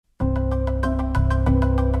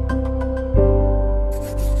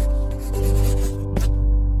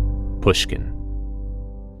Pushkin.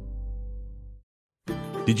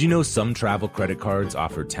 Did you know some travel credit cards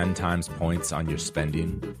offer 10 times points on your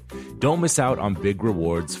spending? Don't miss out on big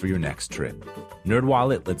rewards for your next trip.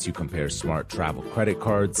 NerdWallet lets you compare smart travel credit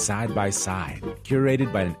cards side by side,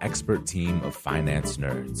 curated by an expert team of finance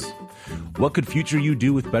nerds. What could future you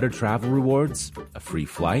do with better travel rewards? A free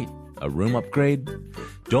flight? A room upgrade?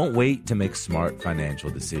 Don't wait to make smart financial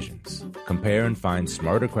decisions. Compare and find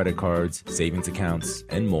smarter credit cards, savings accounts,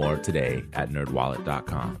 and more today at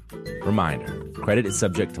nerdwallet.com. Reminder, credit is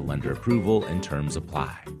subject to lender approval and terms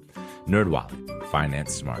apply. NerdWallet,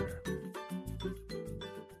 finance smarter.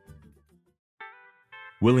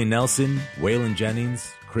 Willie Nelson, Waylon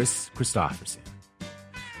Jennings, Chris Christopherson.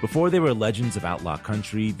 Before they were legends of outlaw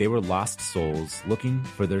country, they were lost souls looking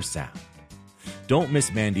for their sound. Don't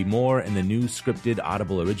miss Mandy Moore and the new scripted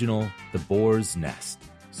Audible original, The Boar's Nest,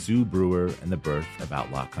 Sue Brewer and the Birth of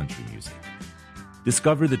Outlaw Country Music.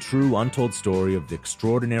 Discover the true untold story of the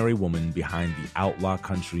extraordinary woman behind the outlaw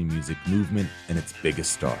country music movement and its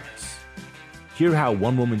biggest stars. Hear how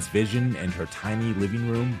one woman's vision and her tiny living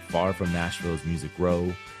room, far from Nashville's Music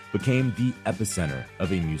Row, became the epicenter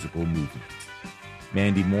of a musical movement.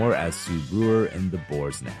 Mandy Moore as Sue Brewer in The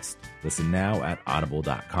Boar's Nest. Listen now at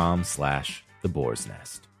audible.com/The Boar's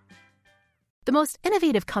Nest. The most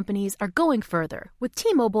innovative companies are going further with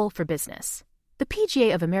T-Mobile for Business. The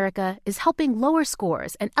PGA of America is helping lower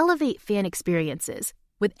scores and elevate fan experiences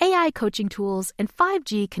with AI coaching tools and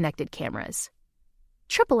 5G connected cameras.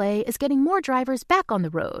 AAA is getting more drivers back on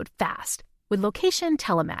the road fast with location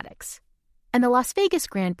telematics. And the Las Vegas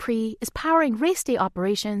Grand Prix is powering race day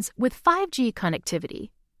operations with 5G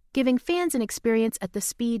connectivity, giving fans an experience at the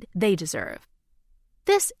speed they deserve.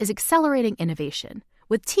 This is accelerating innovation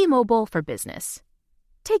with T-Mobile for Business.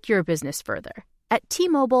 Take your business further at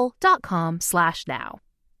T-Mobile.com/now.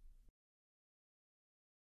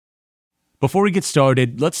 Before we get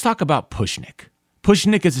started, let's talk about Pushnik.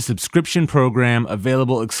 Pushnik is a subscription program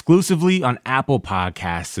available exclusively on Apple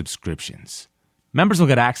Podcast subscriptions. Members will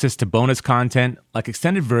get access to bonus content like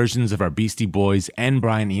extended versions of our Beastie Boys and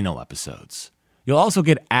Brian Eno episodes. You'll also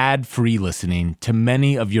get ad-free listening to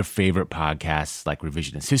many of your favorite podcasts like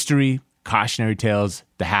Revisionist History, Cautionary Tales,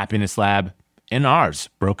 The Happiness Lab, and ours,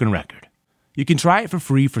 Broken Record. You can try it for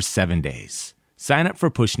free for 7 days. Sign up for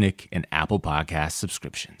Pushnik and Apple Podcast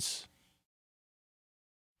subscriptions.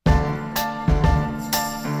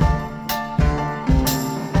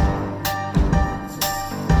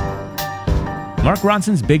 Mark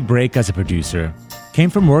Ronson's big break as a producer came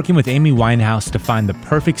from working with Amy Winehouse to find the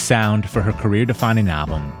perfect sound for her career-defining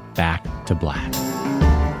album, Back to Black.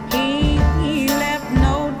 He left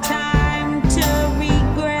no time to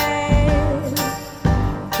regret,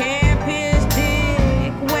 kept his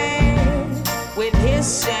dick wet with his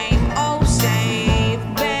same old safe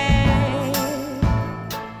bet.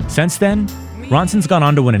 Since then, Ronson's gone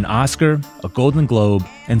on to win an Oscar, a Golden Globe,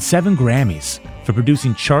 and 7 Grammys for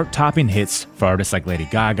producing chart-topping hits for artists like Lady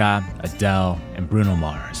Gaga, Adele, and Bruno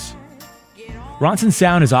Mars. Ronson's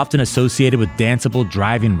sound is often associated with danceable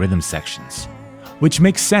driving rhythm sections, which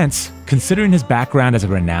makes sense considering his background as a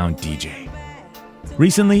renowned DJ.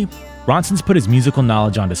 Recently, Ronson's put his musical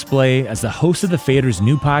knowledge on display as the host of the Fader's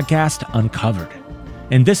new podcast, Uncovered.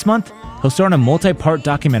 And this month, he'll star in a multi-part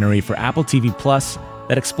documentary for Apple TV Plus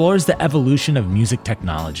that explores the evolution of music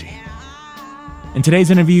technology. In today's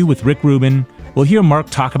interview with Rick Rubin, we'll hear Mark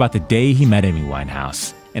talk about the day he met Amy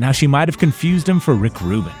Winehouse and how she might have confused him for Rick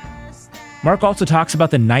Rubin. Mark also talks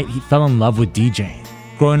about the night he fell in love with DJing,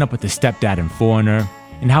 growing up with his stepdad in Foreigner,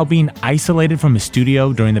 and how being isolated from his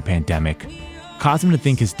studio during the pandemic caused him to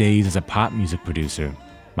think his days as a pop music producer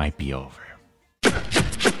might be over.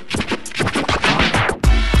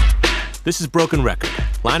 This is Broken Record,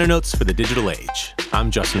 liner notes for the digital age.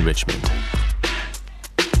 I'm Justin Richmond.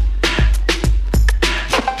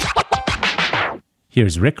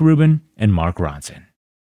 Here's Rick Rubin and Mark Ronson.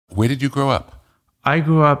 Where did you grow up? I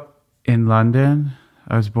grew up in London.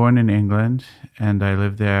 I was born in England, and I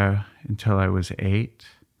lived there until I was 8.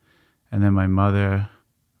 And then my mother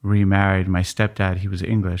remarried. My stepdad, he was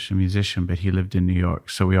English, a musician, but he lived in New York,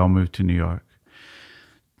 so we all moved to New York.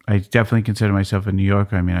 I definitely consider myself a New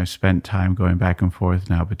Yorker. I mean, I've spent time going back and forth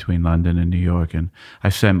now between London and New York, and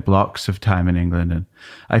I've spent blocks of time in England, and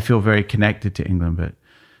I feel very connected to England, but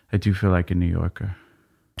I do feel like a New Yorker.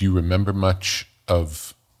 Do you remember much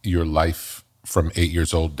of your life from 8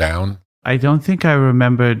 years old down? I don't think I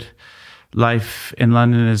remembered life in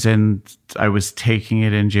London as in I was taking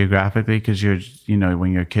it in geographically, because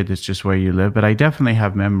when you're a kid, it's just where you live. But I definitely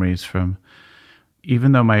have memories from,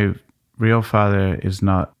 even though my real father is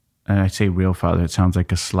not and I say real father, it sounds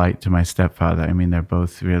like a slight to my stepfather. I mean, they're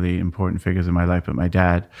both really important figures in my life, but my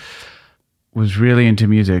dad was really into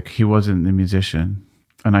music. He wasn't a musician.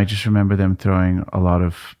 And I just remember them throwing a lot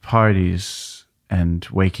of parties and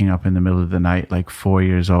waking up in the middle of the night, like 4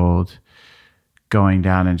 years old, going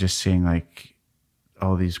down and just seeing like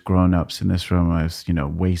all these grown-ups in this room. I was,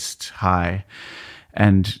 waist high.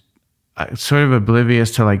 And sort of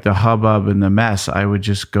oblivious to like the hubbub and the mess, I would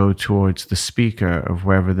just go towards the speaker of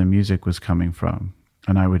wherever the music was coming from.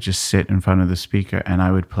 And I would just sit in front of the speaker and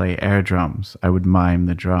I would play air drums. I would mime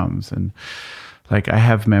the drums. And like, I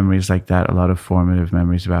have memories like that, a lot of formative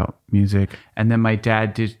memories about music. And then my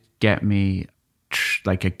dad did get me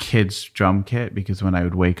like a kid's drum kit, because when I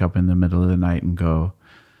would wake up in the middle of the night and go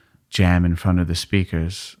jam in front of the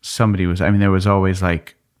speakers, there was always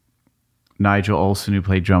like Nigel Olsson, who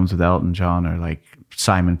played drums with Elton John, or like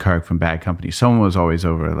Simon Kirke from Bad Company. Someone was always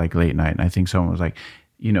over like late night. And I think someone was like,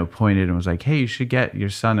 pointed and was like, hey, you should get your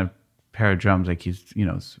son a pair of drums. Like he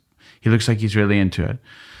looks like he's really into it.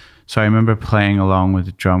 So I remember playing along with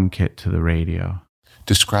the drum kit to the radio.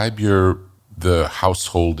 Describe the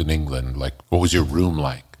household in England. Like, what was your room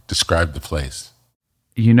like? Describe the place.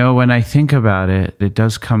 When I think about it, it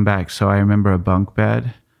does come back. So I remember a bunk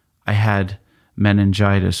bed. I had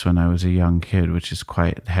meningitis when I was a young kid, which is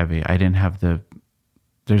quite heavy. I didn't have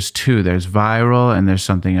there's two. There's viral and there's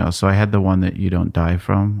something else. So I had the one that you don't die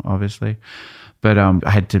from, obviously. But I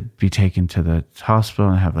had to be taken to the hospital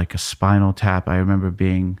and have like a spinal tap. I remember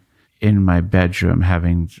being in my bedroom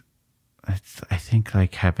having to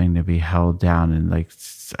be held down, and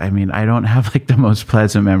I don't have like the most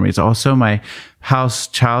pleasant memories. Also, my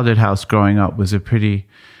childhood house growing up was a pretty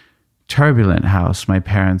turbulent house. My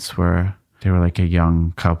parents they were like a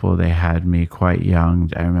young couple. They had me quite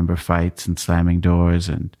young. I remember fights and slamming doors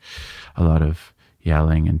and a lot of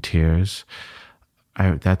yelling and tears.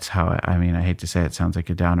 That's how I hate to say it, sounds like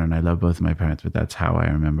a downer, and I love both of my parents, but that's how I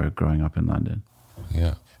remember growing up in London.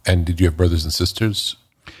 Yeah. And did you have brothers and sisters?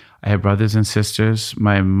 I had brothers and sisters.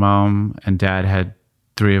 My mom and dad had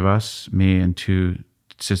 3 of us, me and 2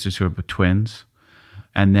 sisters who were twins.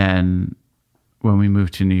 And then when we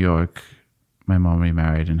moved to New York, my mom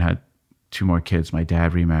remarried and had 2 more kids. My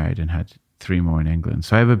dad remarried and had 3 more in England.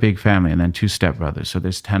 So I have a big family, and then 2 stepbrothers. So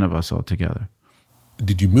there's 10 of us all together.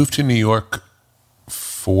 Did you move to New York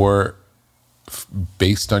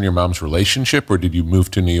based on your mom's relationship, or did you move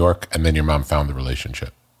to New York and then your mom found the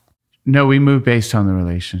relationship? No, we moved based on the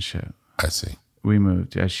relationship. I see. We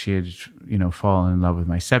moved as she had, fallen in love with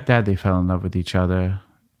my stepdad. They fell in love with each other,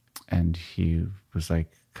 and he was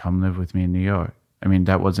like, come live with me in New York.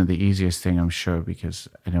 That wasn't the easiest thing, I'm sure, because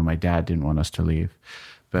I know my dad didn't want us to leave,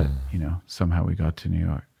 but somehow we got to New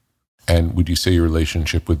York. And would you say your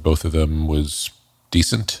relationship with both of them was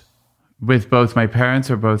decent? With both my parents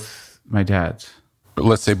or both my dads? But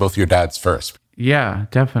let's say both your dads first. Yeah,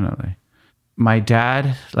 definitely. My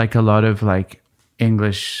dad, like a lot of like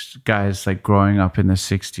English guys, like growing up in the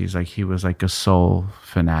 60s, like he was like a soul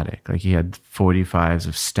fanatic. Like he had 45s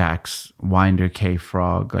of Stax, Winder,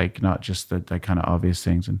 K-Frog, like not just the kind of obvious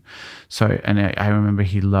things. And so, and I remember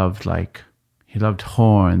he loved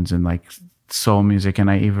horns and like soul music.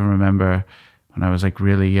 And I even remember when I was like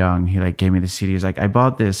really young, he like gave me the CD. He's like, I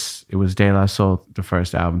bought this. It was De La Soul, the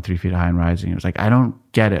first album, 3 Feet High and Rising. It was like, I don't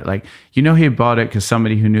get it. Like, he bought it because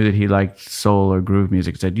somebody who knew that he liked soul or groove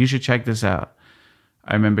music said, you should check this out.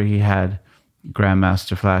 I remember he had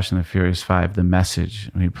Grandmaster Flash and the Furious Five, The Message,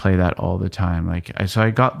 and he'd play that all the time. So I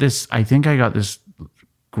got this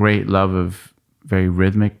great love of very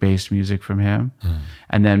rhythmic based music from him.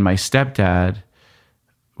 And then my stepdad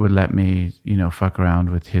would let me, fuck around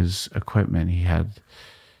with his equipment. He had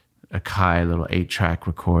a Kai little 8-track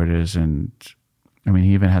recorders, and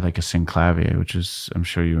he even had like a Synclavier, which is, I'm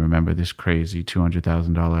sure you remember, this crazy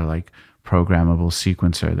 $200,000 like programmable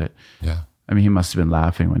sequencer that, yeah. He must have been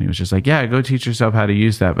laughing when he was just like, yeah, go teach yourself how to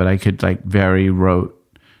use that. But I could like very rote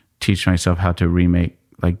teach myself how to remake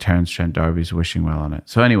like Terence Trent D'Arby's Wishing Well on it.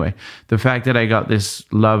 So anyway, the fact that I got this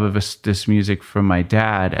love of this music from my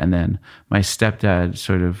dad, and then my stepdad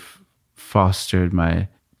sort of fostered my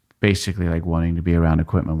basically like wanting to be around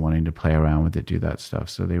equipment, wanting to play around with it, do that stuff.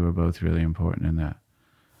 So they were both really important in that.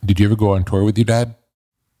 Did you ever go on tour with your dad?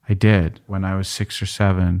 I did. When I was 6 or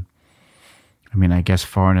 7, I guess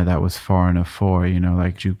Foreigner, that was Foreigner 4,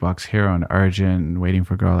 like Jukebox Hero and Urgent and Waiting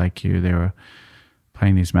for a Girl Like You. They were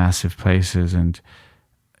playing these massive places, and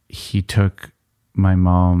he took my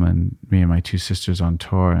mom and me and my 2 sisters on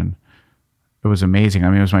tour, and it was amazing.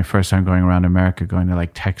 It was my first time going around America, going to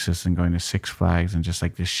like Texas and going to Six Flags and just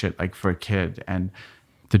like this shit like for a kid. And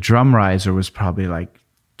the drum riser was probably like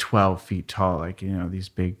 12 feet tall, like, you know, these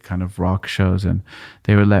big kind of rock shows. And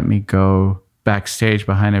they would let me go backstage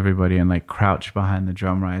behind everybody and like crouch behind the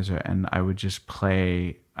drum riser. And I would just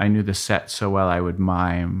play. I knew the set so well, I would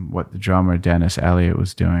mime what the drummer, Dennis Elliott,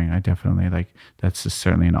 was doing. I definitely that's just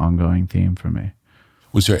certainly an ongoing theme for me.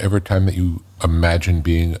 Was there ever a time that you imagined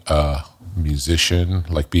being a musician,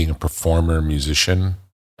 like being a performer musician?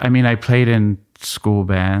 I mean, I played in school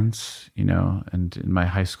bands, you know, and in my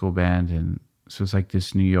high school band. And so it's like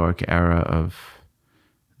this New York era of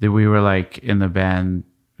that we were like in the band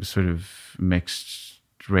sort of mixed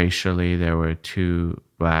racially. There were 2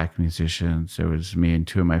 Black musicians. There was me and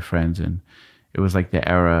 2 of my friends. And it was like the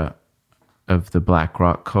era of the Black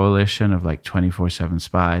Rock Coalition of like 24/7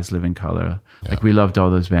 Spies, Living Color. Yeah. Like we loved all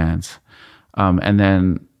those bands. And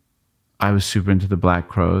then I was super into the Black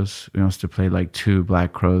Crowes. We must have played like 2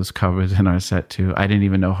 Black Crowes covers in our set too. I didn't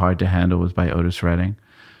even know Hard to Handle was by Otis Redding.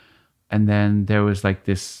 And then there was like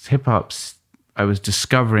this hip hop. I was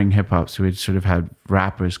discovering hip hop, so we'd sort of had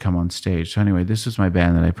rappers come on stage. So anyway, this was my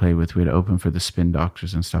band that I played with. We'd open for the Spin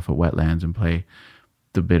Doctors and stuff at Wetlands and play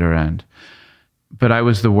the bitter end. But I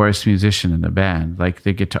was the worst musician in the band. Like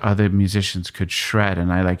other musicians could shred,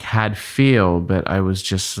 and I like had feel, but I was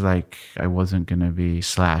just like, I wasn't going to be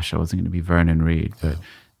Slash. I wasn't going to be Vernon Reid. But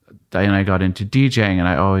then I got into DJing, and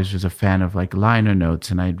I always was a fan of like liner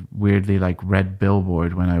notes, and I'd weirdly like read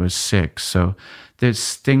Billboard when I was 6. So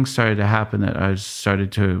there's things started to happen that I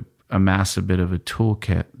started to amass a bit of a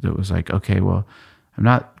toolkit that was like, okay, well, I'm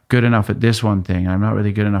not good enough at this one thing. I'm not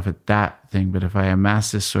really good enough at that thing. But if I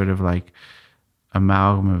amass this sort of like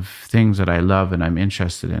amalgam of things that I love and I'm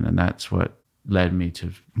interested in, and that's what led me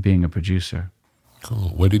to being a producer. Cool.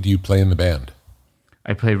 What did you play in the band?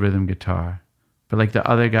 I played rhythm guitar, but like the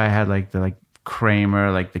other guy had like the like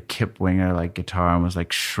Kramer, like the Kip Winger like guitar, and was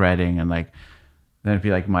like shredding, and like then it'd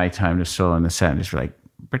be like my time to solo in the set and just be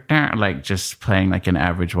like just playing like an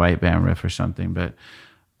average white band riff or something. But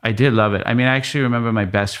I did love it. I mean, I actually remember my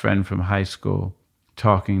best friend from high school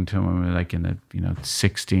talking to him when we were like in the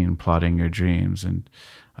 16, plotting your dreams, and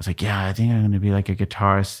I was like, yeah, I think I'm going to be like a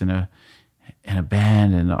guitarist in a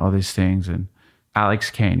band and all these things. And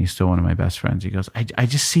Alex Kane, he's still one of my best friends, he goes, I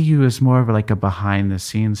just see you as more of like a behind the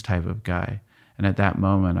scenes type of guy. And at that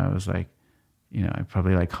moment I was like, you know, I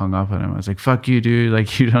probably like hung up on him. I was like, fuck you, dude,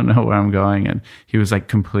 like you don't know where I'm going. And he was like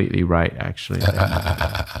completely right, actually.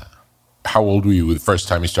 How old were you the first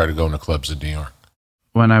time you started going to clubs in New York?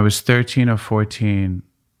 When I was 13 or 14,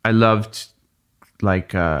 I loved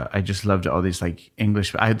I just loved all these like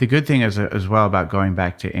English. The good thing is as well about going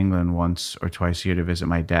back to England once or twice a year to visit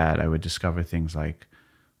my dad, I would discover things like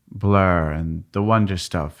Blur and the Wonder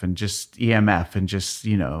Stuff and just EMF and just,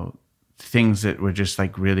 you know, things that were just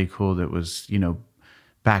like really cool. That was, you know,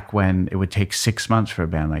 back when it would take 6 months for a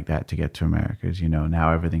band like that to get to America. As you know,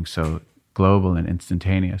 now everything's so global and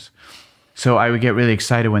instantaneous. So I would get really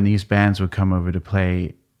excited when these bands would come over to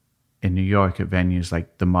play in New York at venues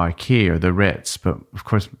like the Marquee or the Ritz. But of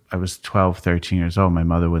course, I was 12, 13 years old. My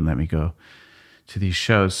mother wouldn't let me go to these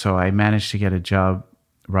shows. So I managed to get a job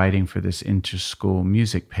writing for this inter-school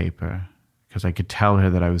music paper because I could tell her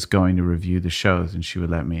that I was going to review the shows, and she would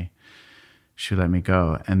let me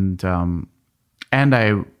go. And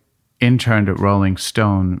I interned at Rolling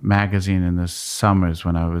Stone magazine in the summers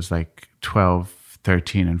when I was like 12,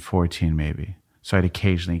 13 and 14 maybe. So I'd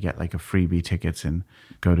occasionally get like a freebie tickets and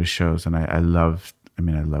go to shows. And I loved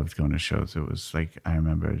going to shows. It was like, I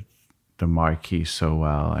remember the Marquee so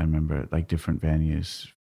well. I remember like different venues.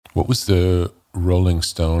 What was the Rolling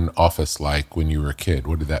Stone office like when you were a kid?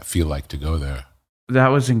 What did that feel like to go there? That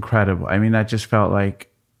was incredible. I mean, that just felt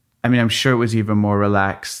like, I mean, I'm sure it was even more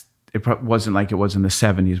relaxed. It wasn't like it was in the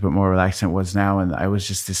 70s, but more relaxed than it was now. And I was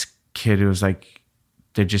just this kid who was like,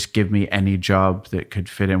 they'd just give me any job that could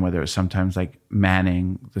fit in, whether it was sometimes like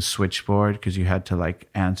manning the switchboard because you had to like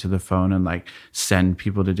answer the phone and like send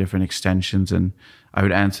people to different extensions. And I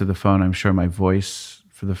would answer the phone. I'm sure my voice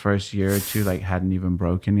for the first year or two like hadn't even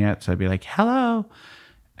broken yet. So I'd be like, hello.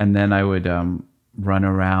 And then I would run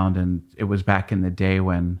around, and it was back in the day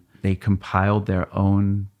when they compiled their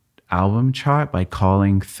own album chart by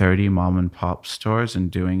calling 30 mom and pop stores and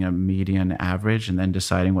doing a median average and then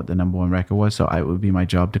deciding what the number one record was. So it would be my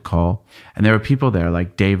job to call. And there were people there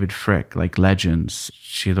like David Frick, like legends,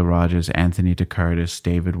 Sheila Rogers, Anthony DeCurtis,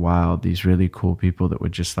 David Wild, these really cool people that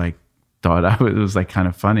would just like thought it was like kind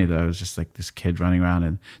of funny that I was just like this kid running around,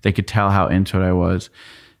 and they could tell how into it I was.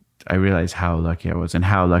 I realized how lucky I was, and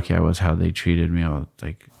how lucky I was how they treated me.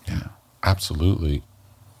 Like, you know. Absolutely.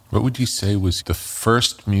 What would you say was the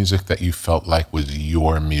first music that you felt like was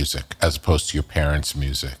your music as opposed to your parents'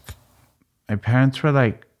 music? My parents were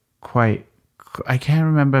like quite I can't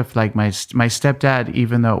remember if like my stepdad,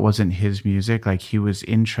 even though it wasn't his music, like he was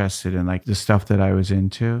interested in like the stuff that I was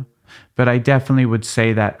into. But I definitely would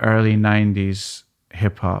say that early 90s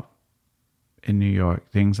hip hop in New York,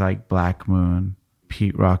 things like Black Moon,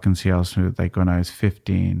 Pete Rock and CL Smooth, like when I was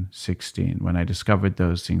 15, 16, when I discovered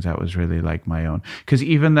those things, that was really like my own. Because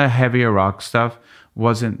even the heavier rock stuff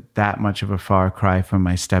wasn't that much of a far cry from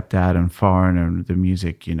my stepdad and Foreign and the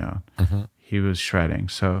music, you know. Mm-hmm. He was shredding.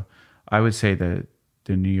 So I would say that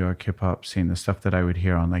the New York hip hop scene, the stuff that I would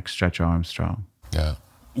hear on like Stretch Armstrong. Yeah.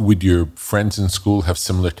 Would your friends in school have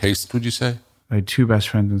similar tastes, would you say? I had two best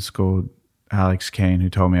friends in school, Alex Kane, who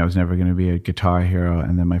told me I was never going to be a guitar hero,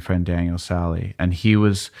 and then my friend Daniel Sally. And he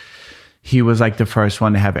was like the first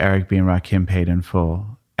one to have Eric B. and Rakim paid in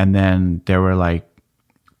full. And then there were like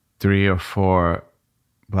 3 or 4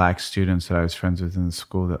 Black students that I was friends with in the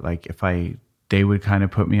school that like they would kind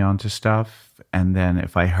of put me onto stuff. And then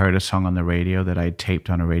if I heard a song on the radio that I'd taped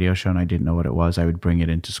on a radio show and I didn't know what it was, I would bring it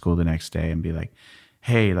into school the next day and be like,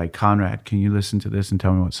 hey, like Conrad, can you listen to this and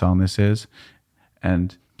tell me what song this is?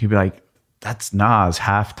 And he'd be like, that's Nas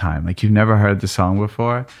Halftime. Like you've never heard the song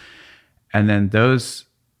before. And then those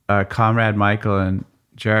Conrad, Michael, and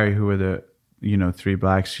Jerry, who were the 3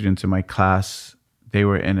 Black students in my class, they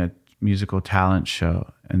were in a musical talent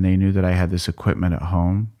show, and they knew that I had this equipment at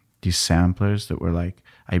home, these samplers that were like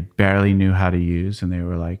I barely knew how to use, and they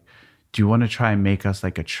were like, do you want to try and make us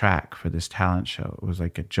like a track for this talent show? It was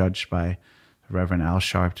like a judged by Reverend Al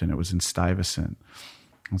Sharpton. It was in Stuyvesant.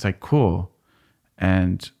 I was like, cool.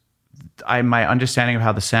 And my understanding of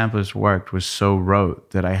how the samplers worked was so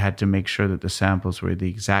rote that I had to make sure that the samples were the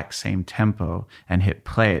exact same tempo and hit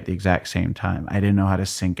play at the exact same time. I didn't know how to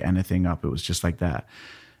sync anything up. It was just like that.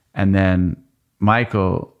 And then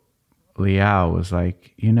Michael Liao was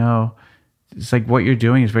like, it's like what you're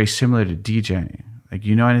doing is very similar to DJing. Like,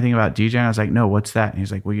 you know anything about DJing? I was like, no, what's that? And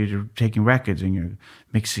he's like, well, you're taking records and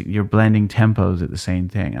you're blending tempos at the same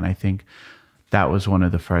thing. And I think that was one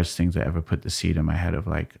of the first things that ever put the seed in my head of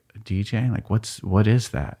like, DJing? Like, what is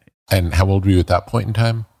that? And how old were you at that point in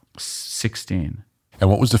time? 16. And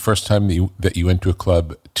what was the first time that you went to a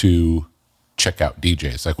club to check out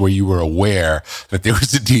DJs? Like, where you were aware that there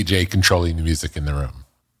was a DJ controlling the music in the room?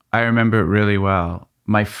 I remember it really well.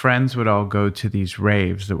 My friends would all go to these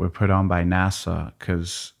raves that were put on by NASA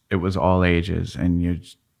because it was all ages, and you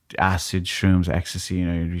acid, shrooms, ecstasy,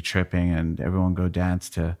 you'd be tripping, and everyone go dance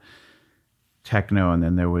to techno, and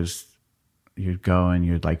then you'd go and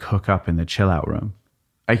you'd like hook up in the chill out room.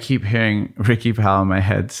 I keep hearing Ricky Powell in my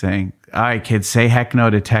head saying, all right, kids, say heck no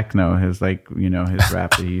to techno. His his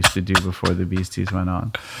rap that he used to do before the Beasties went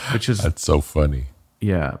on, that's so funny.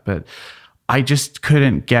 Yeah. But I just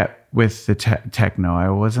couldn't get with the techno. I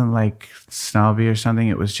wasn't like snobby or something.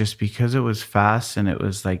 It was just because it was fast and it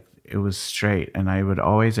was straight. And I would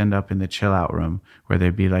always end up in the chill out room where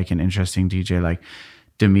there'd be like an interesting DJ, like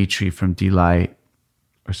Dimitri from Delight,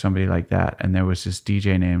 or somebody like that. And there was this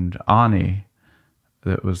DJ named Ani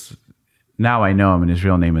that was, now I know him and his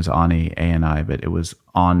real name is Ani, A-N-I, but it was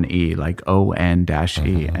On-E, like O-N-E.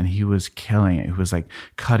 Mm-hmm. And he was killing it. He was like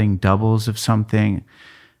cutting doubles of something.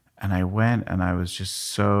 And I went and I was just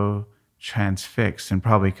so transfixed, and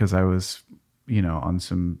probably because I was, on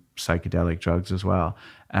some psychedelic drugs as well.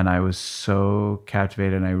 And I was so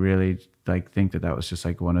captivated, and I really think that was just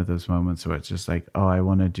like one of those moments where it's just like, oh, I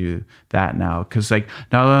want to do that now. Because like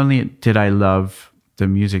not only did I love the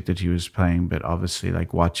music that he was playing, but obviously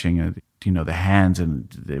like watching the hands, and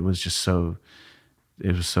it was so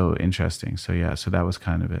interesting. So yeah, so that was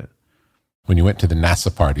kind of it. When you went to the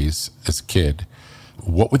NASA parties as a kid,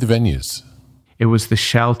 what were the venues? It was the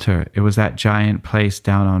Shelter. It was that giant place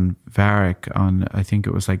down on Varick, I think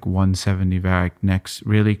it was like 170 Varick,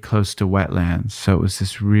 really close to wetlands. So it was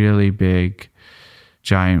this really big,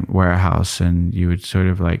 giant warehouse, and you would sort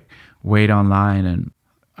of like wait online, and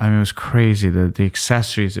I mean, it was crazy. The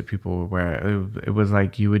accessories that people would wear. It was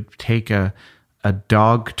like you would take a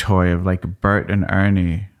dog toy of like Bert and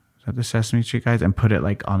Ernie, is that the Sesame Street guys, and put it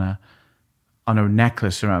like on a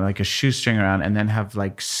necklace around, like a shoestring around, and then have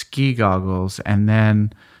like ski goggles, and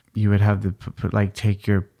then you would have take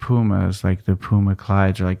your Pumas, like the Puma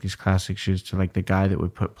Clydes, or like these classic shoes, to like the guy that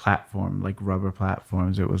would put rubber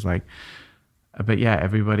platforms. It was like, but yeah,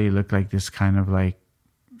 everybody looked like this kind of like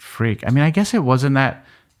freak. I mean, I guess it wasn't that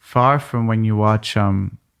far from when you watch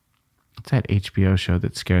what's that HBO show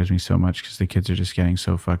that scares me so much because the kids are just getting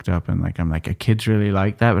so fucked up, and like I'm like, a kid's really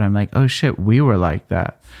like that, but I'm like, oh shit, we were like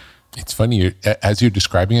that. It's funny, as you're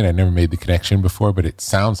describing it, I never made the connection before, but it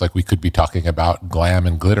sounds like we could be talking about glam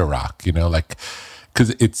and glitter rock,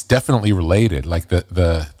 because it's definitely related. Like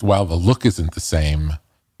while the look isn't the same,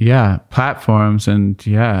 Yeah, platforms and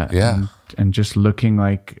Yeah. and just looking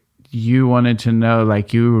like you wanted to know,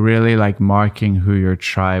 like you were really like marking who your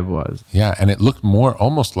tribe was. Yeah, and it looked more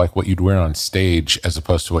almost like what you'd wear on stage as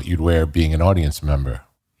opposed to what you'd wear being an audience member.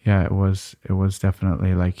 Yeah, it was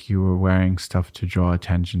definitely like you were wearing stuff to draw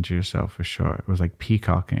attention to yourself for sure. It was like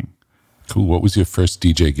peacocking. Cool. What was your first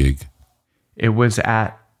DJ gig? It was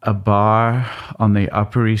at a bar on the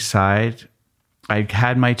Upper East Side. I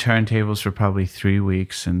had my turntables for probably 3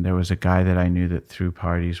 weeks, and there was a guy that I knew that threw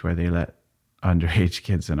parties where they let underage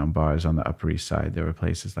kids in on bars on the Upper East Side. There were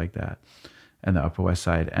places like that, and the Upper West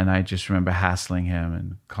Side. And I just remember hassling him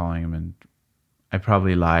and calling him, and I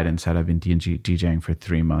probably lied and said I've been DJing for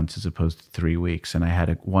 3 months as opposed to 3 weeks. And I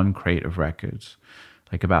had one crate of records,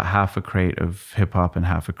 like about half a crate of hip hop and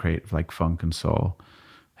half a crate of like funk and soul.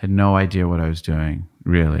 Had no idea what I was doing,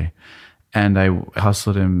 really. And I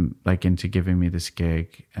hustled him like into giving me this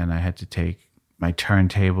gig, and I had to take my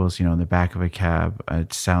turntables, in the back of a cab.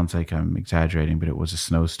 It sounds like I'm exaggerating, but it was a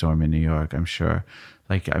snowstorm in New York, I'm sure.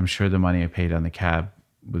 I'm sure the money I paid on the cab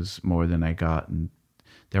was more than I got. And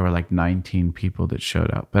there were like 19 people that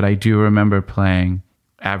showed up. But I do remember playing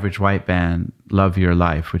Average White Band, Love Your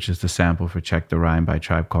Life, which is the sample for Check the Rhyme by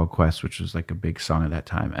Tribe Called Quest, which was like a big song at that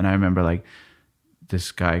time. And I remember like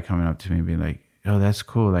this guy coming up to me and being like, "Oh, that's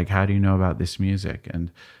cool. Like, how do you know about this music?" And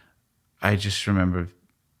I just remember,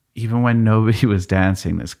 even when nobody was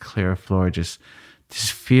dancing, this clear floor, just this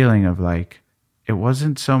feeling of like, it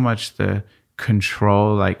wasn't so much the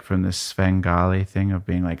control, like from the Svengali thing of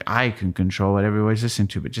being like, I can control what everybody's listening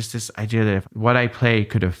to, but just this idea that if what I played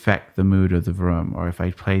could affect the mood of the room, or if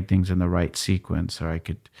I played things in the right sequence, or I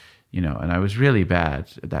could, and I was really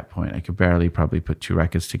bad at that point. I could barely probably put 2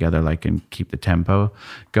 records together, like, and keep the tempo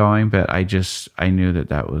going, but I knew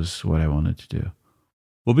that was what I wanted to do.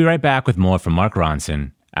 We'll be right back with more from Mark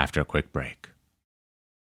Ronson after a quick break.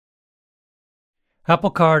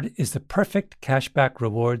 Apple Card is the perfect cashback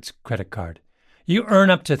rewards credit card. You earn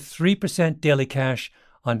up to 3% daily cash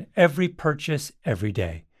on every purchase every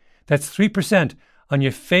day. That's 3% on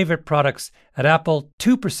your favorite products at Apple,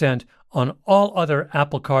 2% on all other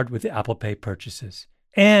Apple Card with Apple Pay purchases,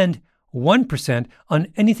 and 1% on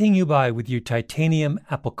anything you buy with your titanium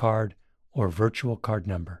Apple Card or virtual card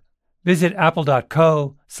number. Visit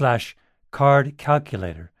apple.co/card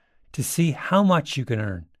calculator to see how much you can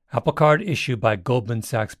earn. Apple Card issued by Goldman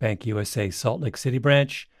Sachs Bank USA Salt Lake City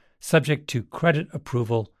branch, subject to credit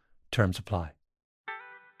approval. Terms apply.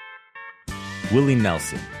 Willie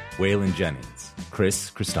Nelson, Waylon Jennings, Chris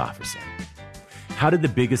Christopherson. How did the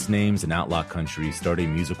biggest names in outlaw country start a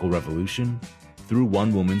musical revolution? Through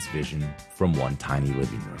one woman's vision from one tiny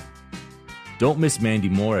living room. Don't miss Mandy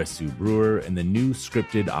Moore as Sue Brewer in the new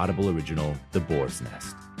scripted Audible original, The Boar's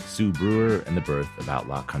Nest, Sue Brewer and the Birth of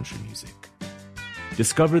Outlaw Country Music.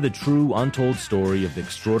 Discover the true, untold story of the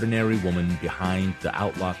extraordinary woman behind the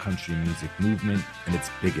outlaw country music movement and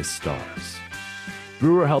its biggest stars.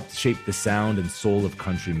 Brewer helped shape the sound and soul of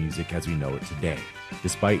country music as we know it today,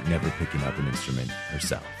 despite never picking up an instrument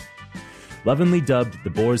herself. Lovingly dubbed The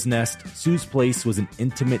Boar's Nest, Sue's place was an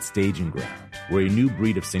intimate staging ground where a new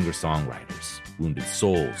breed of singer-songwriters, wounded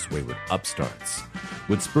souls, wayward upstarts,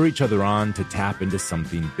 would spur each other on to tap into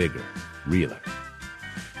something bigger, realer.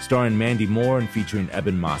 Starring Mandy Moore and featuring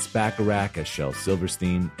Eben Moss-Bacharach as Shel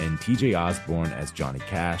Silverstein and TJ Osborne as Johnny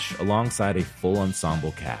Cash, alongside a full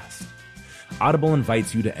ensemble cast. Audible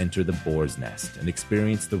invites you to enter The Boar's Nest and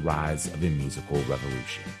experience the rise of a musical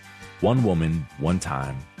revolution. One woman, one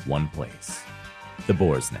time, one place. The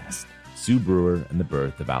Boar's Nest, Sue Brewer and the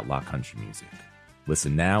Birth of Outlaw Country Music.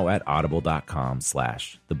 Listen now at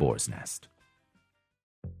audible.com/The Boar's Nest.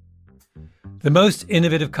 The most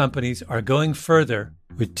innovative companies are going further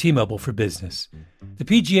with T-Mobile for Business. The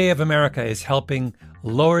PGA of America is helping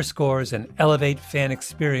lower scores and elevate fan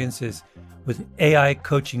experiences with AI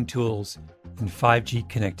coaching tools and 5G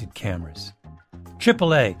connected cameras.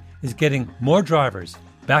 AAA is getting more drivers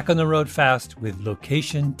back on the road fast with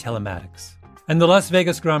location telematics. And the Las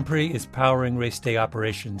Vegas Grand Prix is powering race day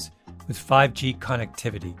operations with 5G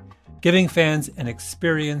connectivity, giving fans an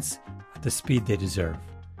experience at the speed they deserve.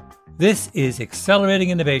 This is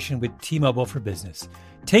accelerating innovation with T-Mobile for Business.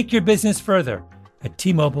 Take your business further at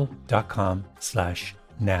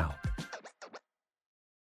T-Mobile.com/now.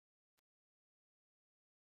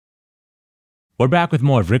 We're back with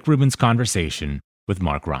more of Rick Rubin's conversation with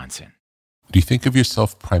Mark Ronson. Do you think of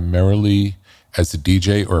yourself primarily as a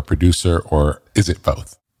DJ or a producer, or is it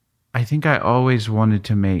both? I think I always wanted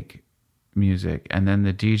to make music, and then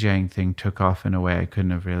the DJing thing took off in a way I couldn't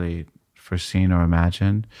have really foreseen or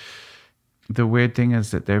imagined. the weird thing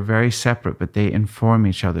is that they're very separate, but they inform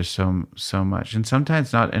each other so much, and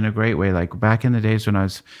sometimes not in a great way. Like back in the days when I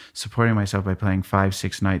was supporting myself by playing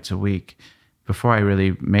 5-6 nights a week, before I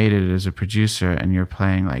really made it as a producer, and you're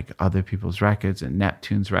playing like other people's records and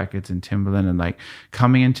Neptune's records and Timbaland, and like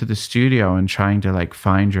coming into the studio and trying to like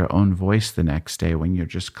find your own voice the next day when you're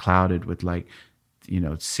just clouded with like, you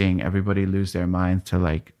know, seeing everybody lose their minds to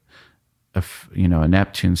like a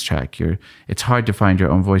Neptune's track. It's hard to find your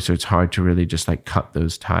own voice, or it's hard to really just like cut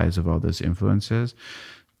those ties of all those influences.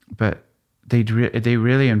 But they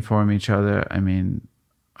really inform each other. I mean,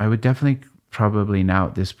 I would definitely probably now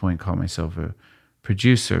at this point call myself a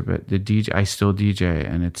producer, but the DJ, I still DJ,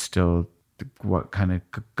 and it's still what kind of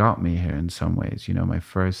got me here in some ways. You know, my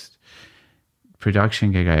first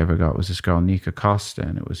production gig I ever got was this girl, Nika Costa,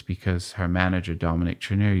 and it was because her manager, Dominic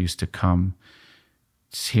Trenier, used to come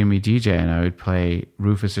hear me DJ, and I would play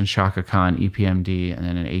Rufus and Shaka Khan, EPMD, and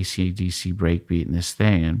then an AC/DC breakbeat and this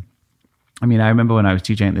thing. And I mean, I remember when I was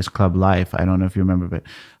DJing at this club Life, I don't know if you remember, but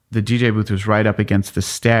the DJ booth was right up against the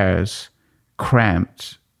stairs,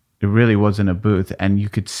 cramped. It really wasn't a booth, and you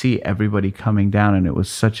could see everybody coming down, and it was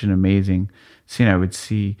such an amazing scene. I would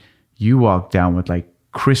see you walk down with like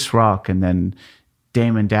Chris Rock, and then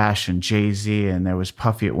Damon Dash and Jay-Z, and there was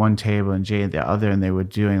Puffy at one table and Jay at the other, and they were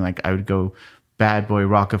doing like, I would go Bad Boy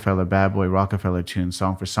Rockefeller tune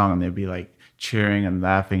song for song, and they'd be like cheering and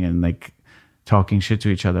laughing and like talking shit to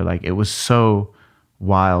each other. Like it was so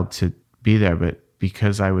wild to be there. But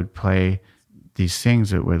because I would play these things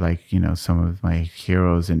that were like, you know, some of my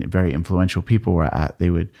heroes and very influential people were at,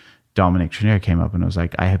 Dominic Trenier came up and was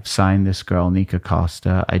like, I have signed this girl, Nika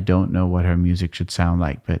Costa. I don't know what her music should sound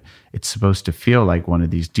like, but it's supposed to feel like one of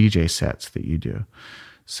these DJ sets that you do.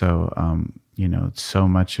 So, you know, so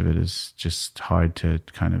much of it is just hard to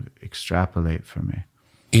kind of extrapolate for me.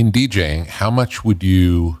 In DJing, how much would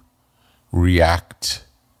you react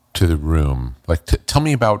to the room? Like, tell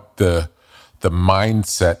me about the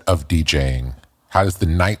mindset of DJing. How does the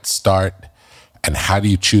night start, and how do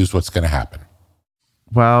you choose what's going to happen?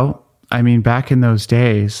 Well, I mean, back in those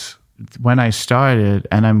days when I started,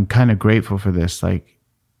 and I'm kind of grateful for this, like,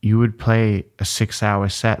 you would play a 6-hour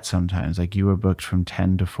set sometimes. Like you were booked from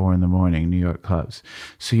 10 to 4 in the morning, New York clubs.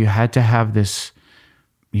 So you had to have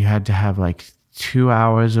like 2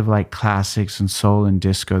 hours of like classics and soul and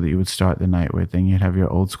disco that you would start the night with. Then you'd have your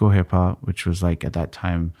old school hip hop, which was like at that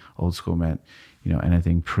time, old school meant, you know,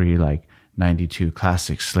 anything pre like 92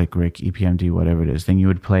 classics, Slick Rick, EPMD, whatever it is. Then you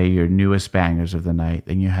would play your newest bangers of the night.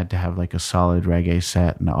 Then you had to have like a solid reggae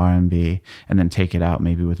set and R&B, and then take it out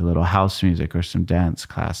maybe with a little house music or some dance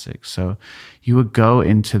classics. So you would go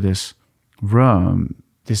into this room,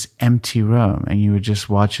 this empty room, and you would just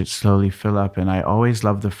watch it slowly fill up. And I always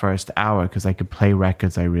loved the first hour because I could play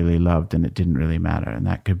records I really loved, and it didn't really matter. And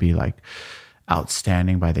that could be like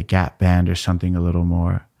Outstanding by the Gap Band or something a little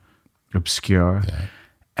more obscure. Yeah.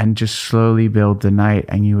 And just slowly build the night,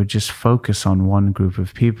 and you would just focus on one group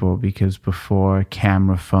of people, because before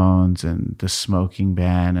camera phones and the smoking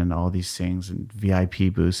ban and all these things and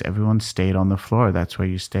VIP booths, everyone stayed on the floor. That's where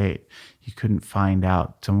you stayed. You couldn't find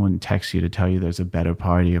out. Someone wouldn't text you to tell you there's a better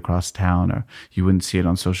party across town, or you wouldn't see it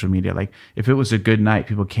on social media. Like if it was a good night,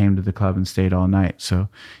 people came to the club and stayed all night. So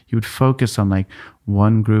you would focus on like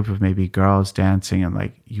one group of maybe girls dancing, and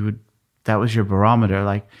like that was your barometer.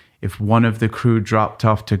 Like if one of the crew dropped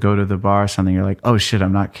off to go to the bar or something, you're like, oh shit,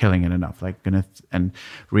 I'm not killing it enough. Like and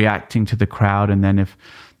reacting to the crowd. And then if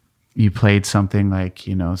you played something like,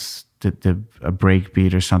 you know, a break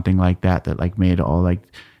beat or something like that like made all like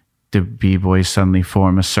the B-boys suddenly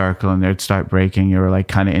form a circle and they'd start breaking, you were like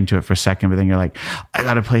kind of into it for a second, but then you're like, I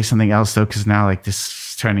gotta play something else though, because now like this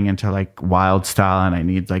is turning into like wild style and I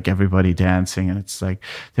need like everybody dancing. And it's like,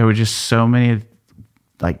 there were just so many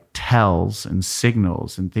like tells and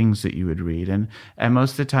signals and things that you would read. And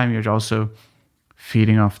most of the time you're also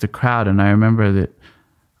feeding off the crowd. And I remember that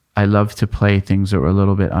I loved to play things that were a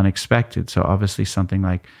little bit unexpected. So obviously something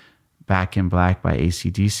like Back in Black by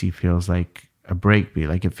AC/DC feels like a breakbeat.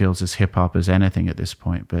 Like it feels as hip hop as anything at this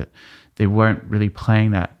point, but they weren't really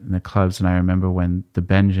playing that in the clubs. And I remember when the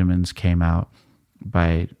Benjamins came out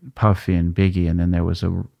by Puffy and Biggie, and then there was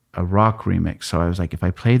a rock remix. So I was like, if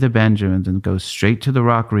I play the Benjamins and go straight to the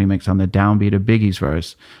rock remix on the downbeat of Biggie's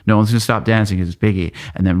verse, no one's gonna stop dancing because it's Biggie.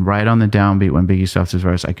 And then right on the downbeat when Biggie stops his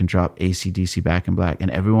verse, I can drop AC/DC Back in Black,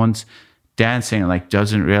 and everyone's dancing and like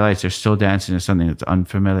doesn't realize they're still dancing to something that's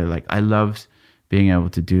unfamiliar. Like I loved being able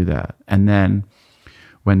to do that. And then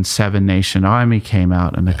when Seven Nation Army came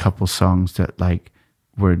out, and a couple songs that like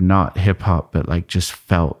were not hip hop but like just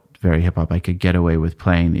felt very hip hop, I could get away with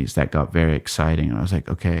playing these, that got very exciting. And I was like,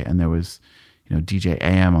 okay. And there was, DJ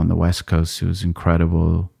AM on the West Coast, who was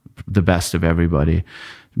incredible, the best of everybody.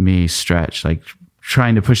 Me, Stretch, like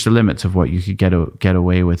trying to push the limits of what you could get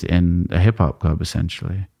away with in a hip hop club,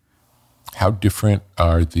 essentially. How different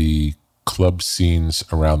are the club scenes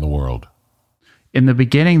around the world? In the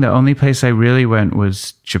beginning, the only place I really went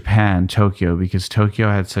was Japan, Tokyo, because Tokyo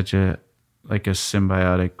had such a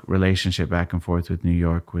symbiotic relationship back and forth with New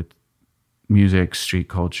York, with music, street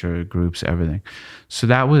culture, groups, everything. So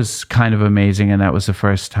that was kind of amazing. And that was the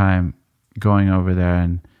first time going over there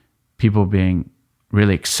and people being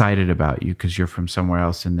really excited about you because you're from somewhere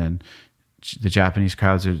else. And then the Japanese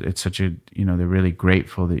crowds, it's such a, they're really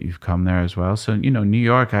grateful that you've come there as well. So, New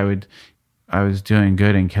York, I was doing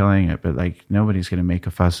good and killing it, but like nobody's going to make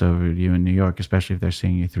a fuss over you in New York, especially if they're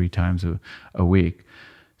seeing you 3 times a week.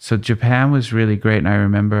 So Japan was really great. And I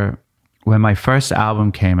remember when my first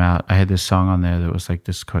album came out, I had this song on there that was like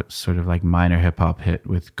this sort of like minor hip hop hit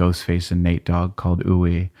with Ghostface and Nate Dogg called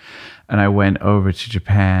Ooey. And I went over to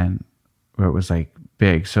Japan where it was like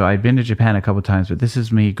big. So I'd been to Japan a couple times, but this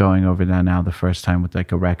is me going over there now the first time with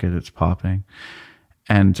like a record that's popping.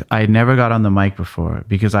 And I never got on the mic before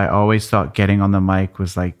because I always thought getting on the mic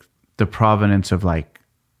was like the provenance of like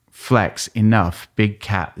Flex, Enough, Big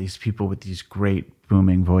Cat, these people with these great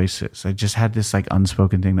booming voices. I just had this like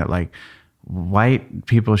unspoken thing that like white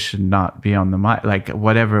people should not be on the mic, like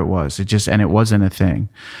whatever it was. And it wasn't a thing.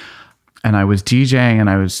 And I was DJing and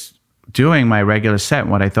I was doing my regular set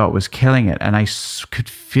and what I thought was killing it. And I could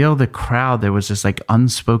feel the crowd. There was this like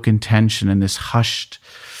unspoken tension and this hushed,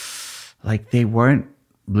 like they weren't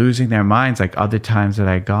losing their minds like other times that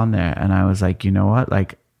I'd gone there. And I was like, you know what?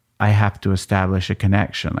 Like I have to establish a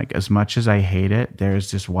connection. Like as much as I hate it,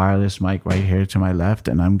 there's this wireless mic right here to my left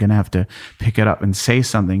and I'm going to have to pick it up and say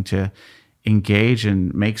something to engage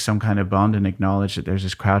and make some kind of bond and acknowledge that there's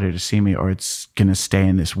this crowd here to see me or it's going to stay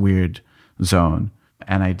in this weird zone.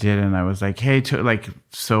 And I did. And I was like, hey, like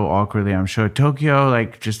so awkwardly, I'm sure, Tokyo,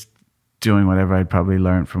 like just doing whatever I'd probably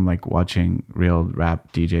learned from like watching real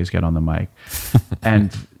rap DJs get on the mic.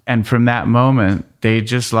 And from that moment, they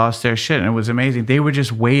just lost their shit. And it was amazing. They were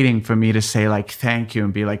just waiting for me to say like, thank you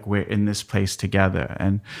and be like, we're in this place together.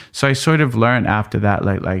 And so I sort of learned after that,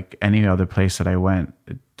 like any other place that I went,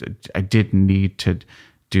 I didn't need to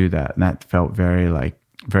do that. And that felt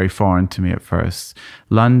very foreign to me at first.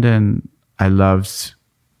 London, I loved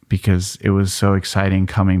because it was so exciting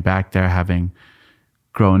coming back there, having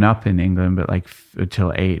grown up in England, but like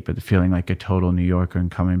until 8, but feeling like a total New Yorker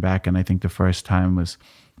and coming back. And I think the first time was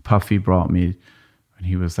Puffy brought me when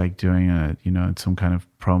he was like doing some kind of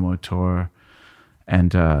promo tour,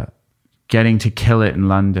 and getting to kill it in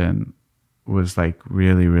London was like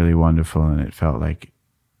really, really wonderful. And it felt like,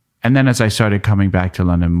 and then as I started coming back to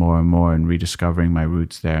London more and more and rediscovering my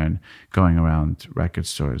roots there and going around record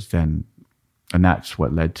stores, and that's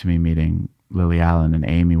what led to me meeting Lily Allen and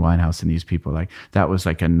Amy Winehouse and these people. Like that was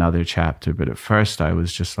like another chapter. But at first I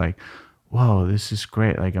was just like, whoa, this is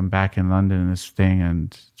great. Like I'm back in London and this thing.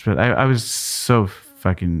 And I was so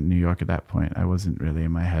fucking New York at that point. I wasn't really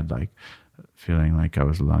in my head like feeling like I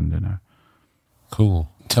was a Londoner. Cool.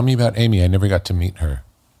 Tell me about Amy. I never got to meet her.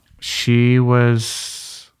 She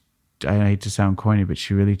was, I hate to sound corny, but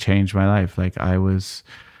she really changed my life. Like I was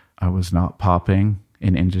not popping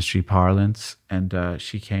in industry parlance. And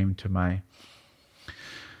she came to my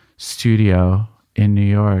studio in New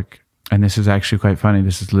York. And this is actually quite funny.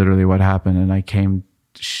 This is literally what happened. And I came,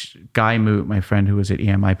 Guy Moot, my friend who was at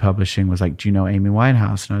EMI Publishing, was like, do you know Amy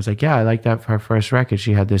Winehouse? And I was like, yeah, I like that for her first record.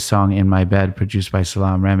 She had this song, In My Bed, produced by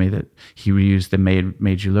Salaam Remi, that he reused the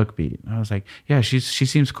Made You Look beat. And I was like, yeah, she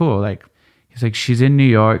seems cool. Like, he's like, she's in New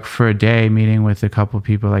York for a day meeting with a couple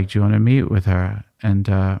people. Like, do you want to meet with her? And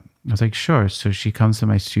I was like, sure. So she comes to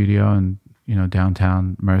my studio in,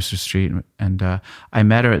 downtown Mercer Street. And I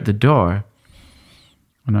met her at the door.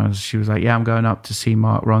 And she was like, yeah, I'm going up to see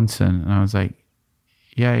Mark Ronson. And I was like,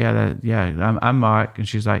 I'm Mark. And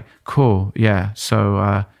she's like, cool, yeah.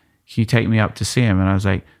 So can you take me up to see him? And I was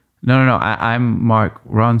like, no, I'm Mark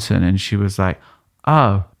Ronson. And she was like,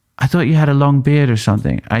 oh, I thought you had a long beard or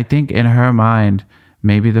something. I think in her mind,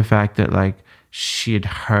 maybe the fact that like she had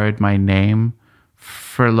heard my name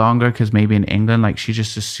for longer, because maybe in England, like she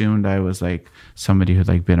just assumed I was like somebody who'd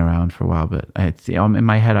like been around for a while. But in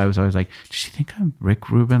my head, I was always like, does she think I'm Rick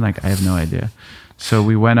Rubin? Like I have no idea. So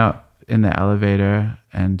we went up in the elevator,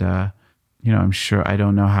 and I'm sure, I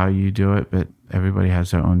don't know how you do it, but everybody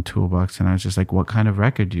has their own toolbox. And I was just like, what kind of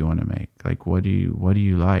record do you want to make? Like, what do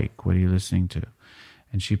you like? What are you listening to?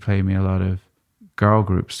 And she played me a lot of girl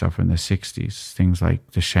group stuff from the 60s, things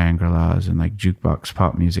like the Shangri-Las and like jukebox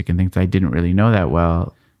pop music and things I didn't really know that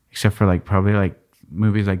well, except for like probably like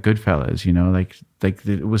movies like Goodfellas, you know, like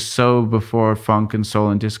it was so before funk and soul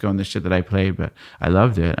and disco and the shit that I played, but I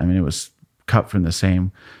loved it. I mean, it was cut from the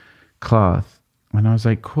same cloth. And I was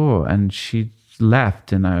like, cool. And she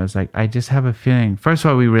left, and I was like, I just have a feeling. First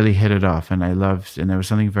of all, we really hit it off, and there was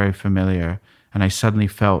something very familiar. And I suddenly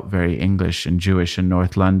felt very English and Jewish in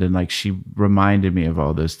North London. Like, she reminded me of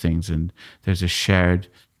all those things. And there's a shared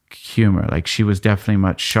humor. Like, she was definitely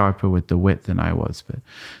much sharper with the wit than I was.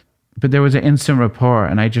 But there was an instant rapport.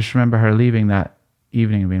 And I just remember her leaving that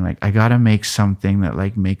evening and being like, I got to make something that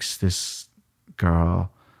like makes this girl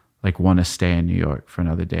like want to stay in New York for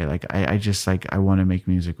another day. Like, I just like, I want to make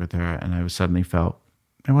music with her. And I suddenly felt,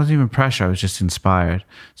 it wasn't even pressure. I was just inspired.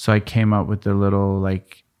 So I came up with the little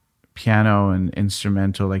like piano and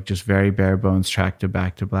instrumental, like just very bare bones track to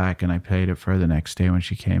Back to Black. And I played it for her the next day when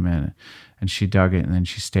she came in, and she dug it, and then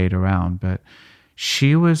she stayed around. But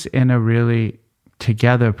she was in a really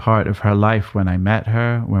together part of her life when I met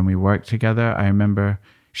her, when we worked together. I remember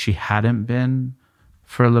she hadn't been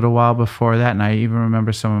for a little while before that. And I even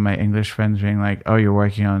remember some of my English friends being like, oh, you're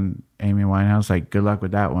working on Amy Winehouse? Like, good luck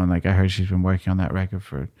with that one. Like, I heard she's been working on that record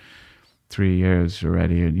for 3 years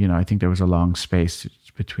already. And, you know, I think there was a long space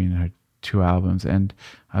between her 2 albums. And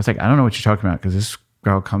I was like, I don't know what you're talking about, because this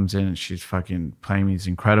girl comes in and she's fucking playing these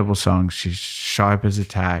incredible songs. She's sharp as a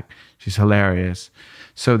tack. She's hilarious.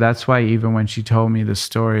 So that's why even when she told me the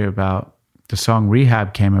story about the song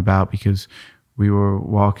Rehab came about, because we were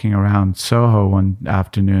walking around Soho one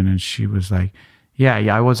afternoon, and she was like, yeah,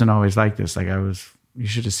 I wasn't always like this. Like, you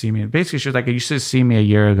should have seen me. Basically, she was like, you should have seen me a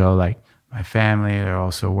year ago. Like, my family, they're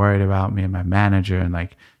also worried about me, and my manager, and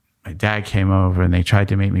like my dad came over and they tried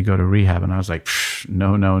to make me go to rehab. And I was like,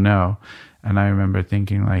 no. And I remember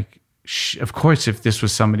thinking like, of course, if this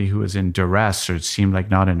was somebody who was in duress or it seemed like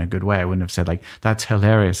not in a good way, I wouldn't have said like, that's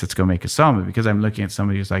hilarious, let's go make a song. But because I'm looking at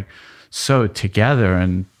somebody who's like so together,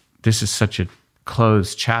 and this is such a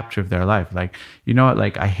closed chapter of their life. Like, you know what,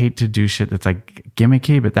 like, I hate to do shit that's like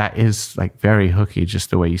gimmicky, but that is like very hooky, just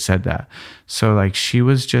the way you said that. So like, she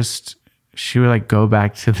would like go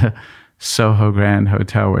back to the Soho Grand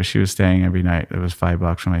Hotel where she was staying every night. It was 5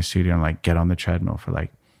 blocks from my studio, and like get on the treadmill for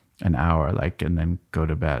like an hour, like, and then go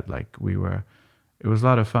to bed. Like, it was a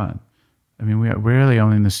lot of fun. I mean, we're really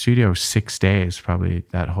only in the studio 6 days, probably,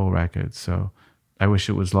 that whole record. So I wish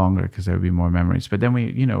it was longer, because there would be more memories. But then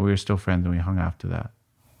we were still friends, and we hung after that.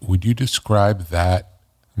 Would you describe that,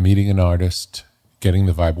 meeting an artist, getting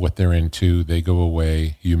the vibe, what they're into, they go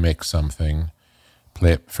away, you make something,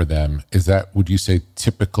 play it for them. Is that, would you say,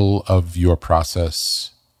 typical of your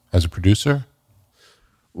process as a producer?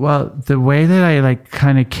 Well, the way that I like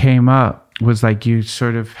kind of came up was like, you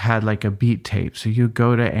sort of had like a beat tape. So you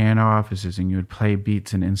go to A&R offices and you would play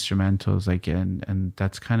beats and instrumentals, like, and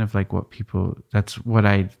that's kind of like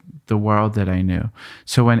the world that I knew.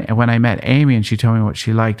 So when I met Amy and she told me what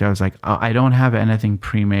she liked, I was like, oh, I don't have anything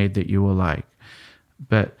pre-made that you will like.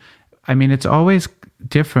 But I mean, it's always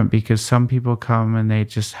different, because some people come and they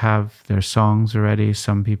just have their songs already.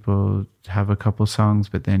 Some people have a couple songs,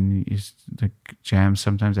 but then the jam,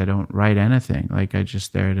 sometimes I don't write anything. Like, I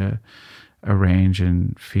just there to arrange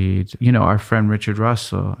and feed. You know, our friend Richard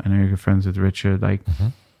Russell, I know you're good friends with Richard, like,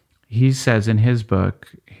 he says in his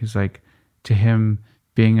book, he's like, to him,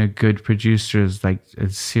 being a good producer is like a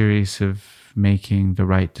series of making the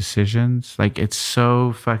right decisions. Like, it's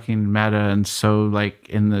so fucking meta, and so like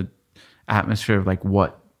in the atmosphere of like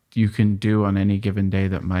what you can do on any given day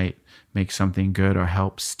that might make something good, or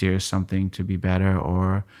help steer something to be better,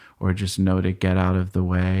 or just know to get out of the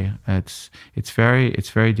way. It's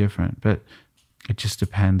very different, but it just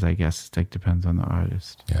depends, I guess. It like depends on the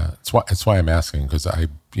artist. Yeah, that's why I'm asking, because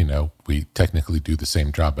we technically do the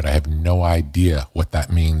same job, but I have no idea what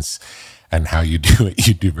that means and how you do what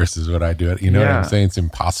you do versus what I do. You know what I'm saying? It's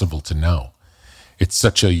impossible to know. It's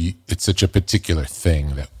such a particular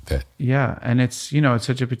thing that yeah, and it's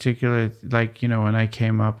such a particular, like, when I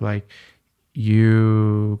came up, like,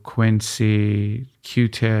 you, Quincy,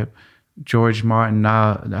 Q-Tip, George Martin,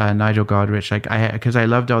 Nigel Godrich, like, because I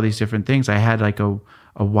loved all these different things. I had like a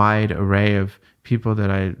wide array of people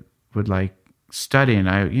that I would like study, and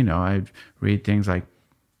I'd read things like,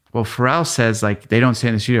 well, Pharrell says like they don't stay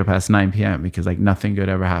in the studio past 9 p.m. because like nothing good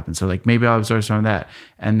ever happens. So like maybe I'll absorb some of that.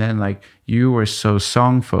 And then like you were so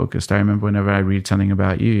song focused. I remember whenever I read something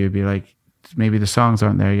about you, you'd be like, maybe the songs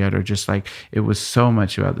aren't there yet, or just like it was so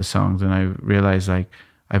much about the songs. And I realized like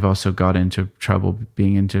I've also got into trouble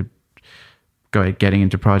getting into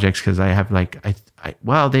projects because I have like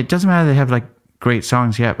well, it doesn't matter they have like great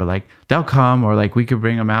songs yet, but like they'll come, or like we could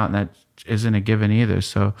bring them out, and that isn't a given either.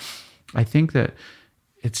 So I think that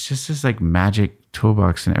it's just this like magic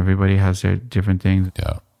toolbox, and everybody has their different things.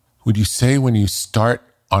 Yeah. Would you say when you start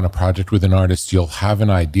on a project with an artist, you'll have an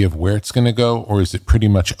idea of where it's going to go, or is it pretty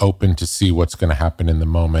much open to see what's going to happen in the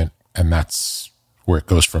moment, and that's where it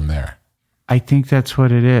goes from there? I think that's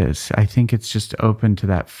what it is. I think it's just open to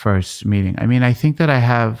that first meeting. I mean, I think that I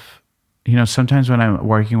have, sometimes when I'm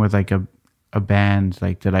working with like a band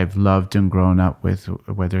like that I've loved and grown up with,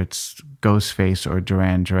 whether it's Ghostface or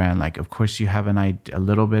Duran Duran, like of course you have a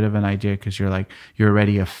little bit of an idea because you're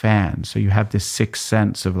already a fan. So you have this sixth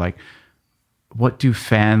sense of like, what do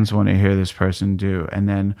fans want to hear this person do? And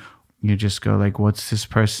then you just go like, what's this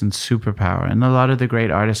person's superpower? And a lot of the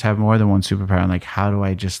great artists have more than one superpower. And like, how do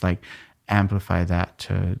I just like amplify that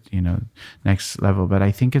to, next level? But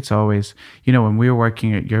I think it's always, when we were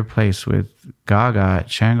working at your place with Gaga at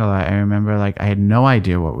Shangri-La, I remember like I had no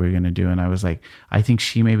idea what we were going to do. And I was like, I think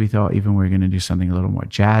she maybe thought even we were going to do something a little more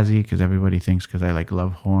jazzy, because everybody thinks because I like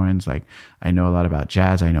love horns, like I know a lot about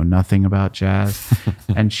jazz. I know nothing about jazz.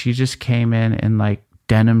 And she just came in like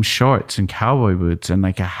denim shorts and cowboy boots and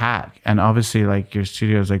like a hat. And obviously like your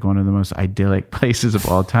studio is like one of the most idyllic places of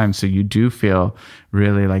all time. So you do feel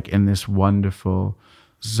really like in this wonderful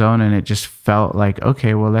zone. And it just felt like,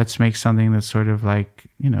 okay, well, let's make something that's sort of like,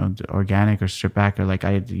 organic or stripped back or like,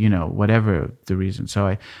 whatever the reason.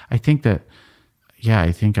 So I think that, yeah,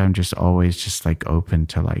 I think I'm just always just like open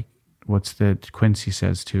to like, what's the Quincy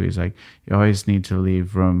says too, is like, you always need to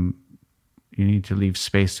leave room. You need to leave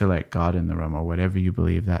space to let God in the room, or whatever you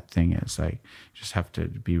believe that thing is. Like, you just have to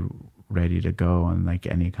be ready to go on like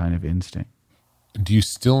any kind of instinct. Do you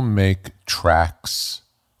still make tracks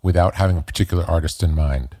without having a particular artist in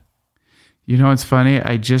mind? It's funny.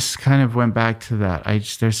 I just kind of went back to that.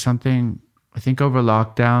 There's something, I think over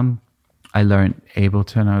lockdown, I learned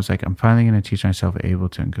Ableton. I was like, I'm finally going to teach myself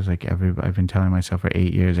Ableton, because like I've been telling myself for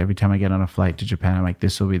 8 years, every time I get on a flight to Japan, I'm like,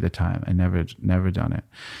 this will be the time. I never done it.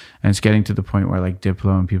 And it's getting to the point where like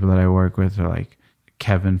Diplo and people that I work with are like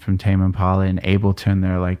Kevin from Tame Impala and Ableton.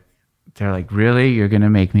 They're like, really? You're going to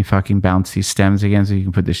make me fucking bounce these stems again so you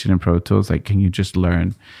can put this shit in Pro Tools? Like, can you just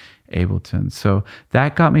learn Ableton? So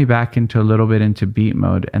that got me back into a little bit into beat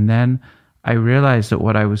mode. And then I realized that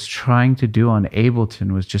what I was trying to do on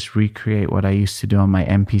Ableton was just recreate what I used to do on my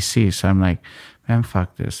MPC. So I'm like, man,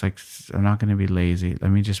 fuck this. Like, I'm not going to be lazy. Let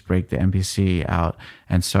me just break the MPC out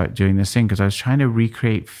and start doing this thing. Because I was trying to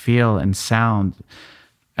recreate feel and sound,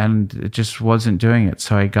 and it just wasn't doing it.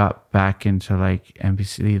 So I got back into like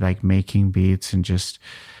MPC, like making beats, and just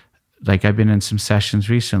like I've been in some sessions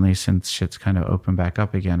recently since shit's kind of opened back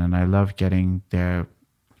up again. And I love getting there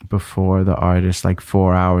before the artist, like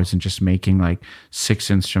 4 hours, and just making like 6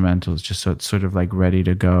 instrumentals, just so it's sort of like ready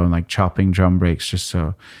to go, and like chopping drum breaks, just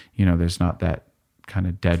so there's not that kind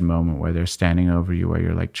of dead moment where they're standing over you where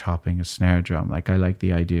you're like chopping a snare drum. Like I like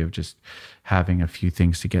the idea of just having a few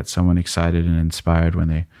things to get someone excited and inspired when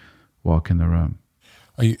they walk in the room.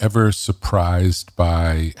 Are you ever surprised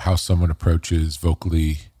by how someone approaches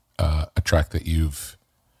vocally a track that you've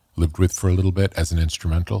lived with for a little bit as an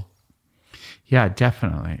instrumental? Yeah,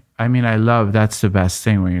 definitely. I mean, that's the best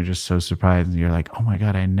thing, when you're just so surprised and you're like, oh my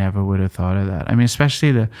God, I never would have thought of that. I mean,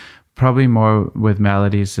 especially probably more with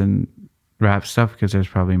melodies and rap stuff, because there's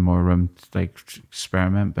probably more room to like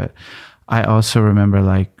experiment. But I also remember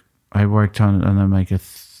like I worked on like a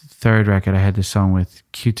third record. I had this song with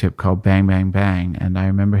Q-Tip called Bang Bang Bang. And I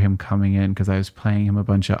remember him coming in because I was playing him a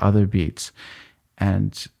bunch of other beats.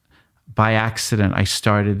 And by accident, I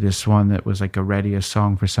started this one that was like already a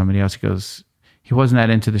song for somebody else. He wasn't that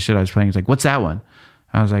into the shit I was playing. He's like, what's that one?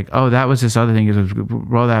 I was like, oh, that was this other thing. He goes,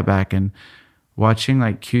 roll that back. And watching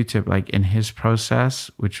like Q-Tip, like in his process,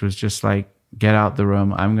 which was just like, get out the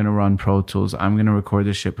room, I'm going to run Pro Tools, I'm going to record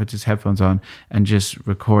this shit, puts his headphones on and just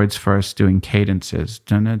records first doing cadences,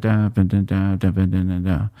 and then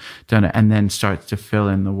starts to fill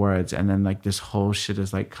in the words. And then like this whole shit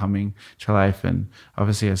is like coming to life. And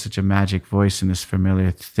obviously he has such a magic voice and this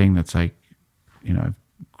familiar thing that's like, I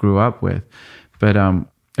grew up with. But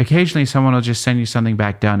occasionally someone will just send you something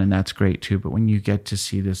back down, and that's great too. But when you get to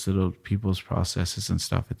see this little people's processes and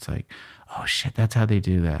stuff, it's like, oh shit, that's how they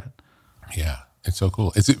do that. Yeah, it's so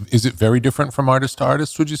cool. Is it very different from artist to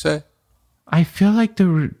artist, would you say? I feel like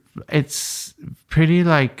it's pretty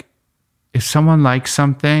like, if someone likes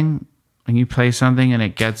something and you play something and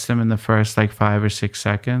it gets them in the first like 5 or 6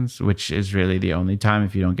 seconds, which is really the only time.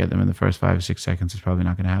 If you don't get them in the first 5 or 6 seconds, it's probably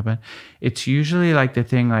not going to happen. It's usually like the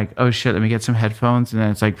thing like, oh shit, let me get some headphones. And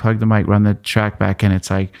then it's like, plug the mic, run the track back. And it's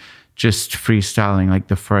like just freestyling like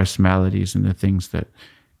the first melodies and the things that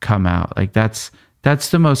come out. Like that's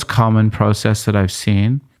the most common process that I've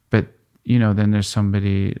seen. But you know, then there's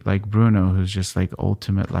somebody like Bruno who's just like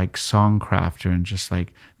ultimate like song crafter, and just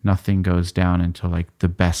like nothing goes down until like the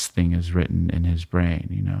best thing is written in his brain,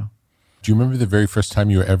 you know? Do you remember the very first time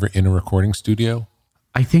you were ever in a recording studio?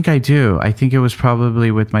 I think I do. I think it was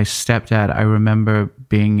probably with my stepdad. I remember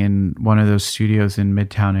being in one of those studios in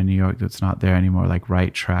Midtown in New York that's not there anymore, like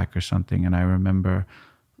Right Track or something. And I remember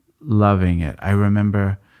loving it. I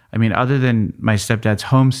remember, I mean, other than my stepdad's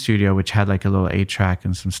home studio, which had like a little 8-track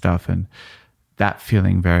and some stuff, and that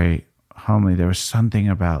feeling very homely, there was something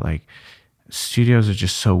about like studios are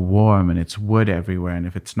just so warm, and it's wood everywhere. And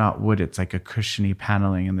if it's not wood, it's like a cushiony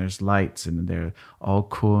paneling, and there's lights, and they're all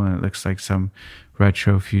cool, and it looks like some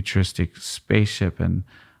retro futuristic spaceship. And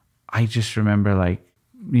I just remember like,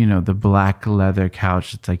 you know, the black leather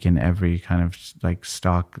couch that's like in every kind of like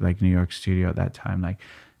stock like New York studio at that time. Like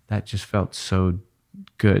that just felt so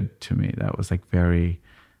good to me. That was like very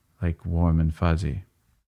like warm and fuzzy.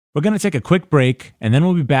 We're going to take a quick break, and then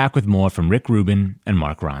we'll be back with more from Rick Rubin and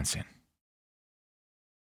Mark Ronson.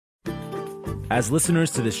 As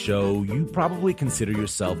listeners to this show, you probably consider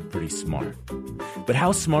yourself pretty smart. But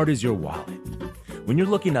how smart is your wallet? When you're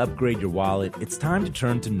looking to upgrade your wallet, it's time to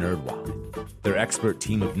turn to NerdWallet. Their expert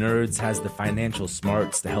team of nerds has the financial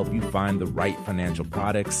smarts to help you find the right financial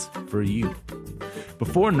products for you.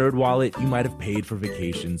 Before NerdWallet, you might have paid for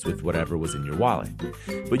vacations with whatever was in your wallet.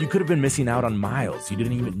 But you could have been missing out on miles you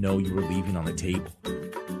didn't even know you were leaving on the table.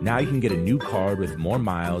 Now you can get a new card with more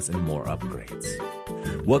miles and more upgrades.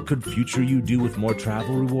 What could future you do with more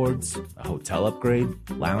travel rewards? A hotel upgrade?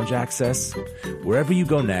 Lounge access? Wherever you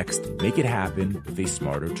go next, make it happen with a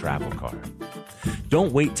smarter travel card.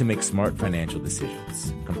 Don't wait to make smart financial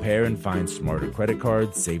decisions. Compare and find smarter credit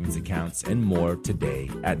cards, savings accounts, and more today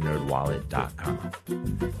at NerdWallet.com.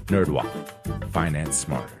 NerdWallet. Finance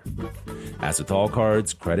smarter. As with all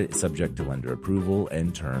cards, credit is subject to lender approval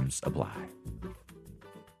and terms apply.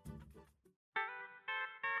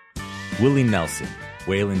 Willie Nelson,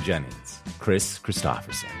 Waylon Jennings, Chris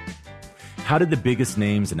Christopherson. How did the biggest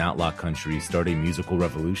names in outlaw country start a musical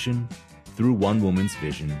revolution? Through one woman's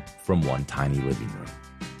vision from one tiny living room.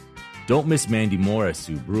 Don't miss Mandy Moore as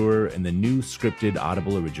Sue Brewer in the new scripted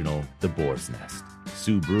Audible original, The Boar's Nest,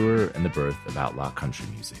 Sue Brewer and the Birth of Outlaw Country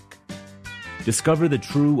Music. Discover the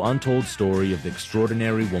true, untold story of the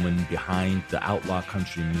extraordinary woman behind the outlaw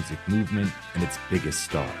country music movement and its biggest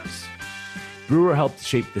stars. Brewer helped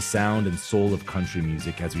shape the sound and soul of country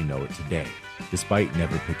music as we know it today, despite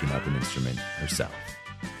never picking up an instrument herself.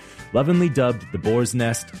 Lovingly dubbed The Boar's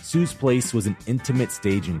Nest, Sue's place was an intimate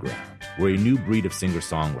staging ground where a new breed of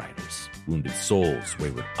singer-songwriters, wounded souls,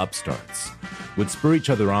 wayward upstarts, would spur each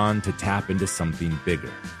other on to tap into something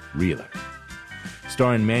bigger, realer.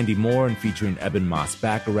 Starring Mandy Moore and featuring Eben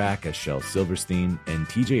Moss-Bacharach as Shel Silverstein and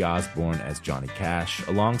TJ Osborne as Johnny Cash,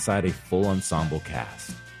 alongside a full ensemble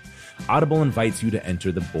cast. Audible invites you to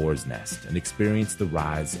enter The Boar's Nest and experience the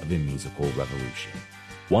rise of a musical revolution.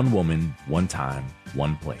 One woman, one time,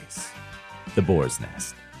 one place. The Boar's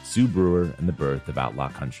Nest, Sue Brewer and the Birth of Outlaw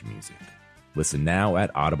Country Music. Listen now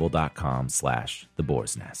at audible.com/The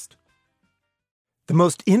Boar's Nest. The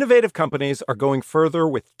most innovative companies are going further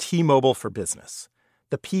with T-Mobile for Business.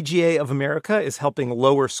 The PGA of America is helping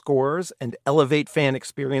lower scores and elevate fan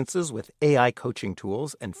experiences with AI coaching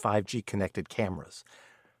tools and 5G connected cameras.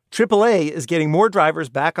 AAA is getting more drivers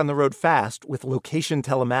back on the road fast with location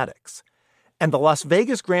telematics. And the Las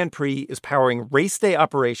Vegas Grand Prix is powering race day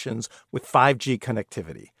operations with 5G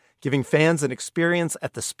connectivity, giving fans an experience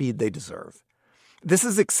at the speed they deserve. This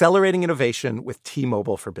is accelerating innovation with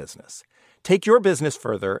T-Mobile for Business. Take your business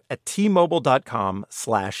further at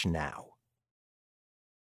T-Mobile.com/now.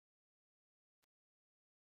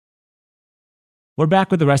 We're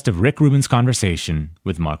back with the rest of Rick Rubin's conversation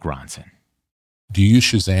with Mark Ronson. Do you use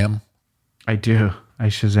Shazam? I do. I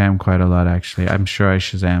Shazam quite a lot, actually. I'm sure I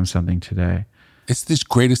Shazam something today. It's the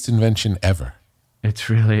greatest invention ever. It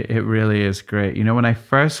really is great. You know, when I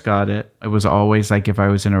first got it, it was always like if I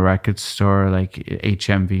was in a record store, like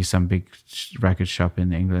HMV, some big record shop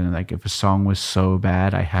in England, like if a song was so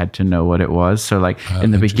bad, I had to know what it was. So like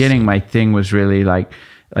in the beginning, my thing was really like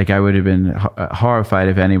I would have been horrified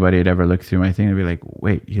if anybody had ever looked through my thing and be like,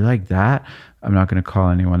 wait, you like that? I'm not going to call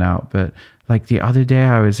anyone out. But like the other day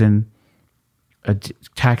I was in a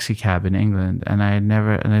taxi cab in England and and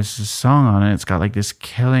there's a song on it. It's got like this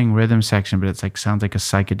killing rhythm section, but it's like sounds like a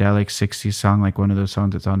psychedelic 60s song, like one of those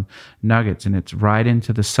songs that's on Nuggets, and it's Ride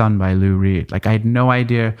Into the Sun by Lou Reed. Like I had no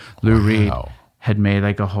idea Lou Reed had made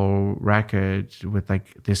like a whole record with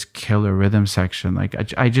like this killer rhythm section. Like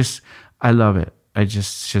I love it.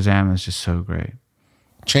 Shazam is just so great.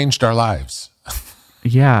 Changed our lives.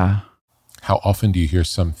 Yeah. How often do you hear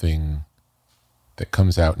something that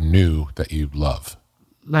comes out new that you love?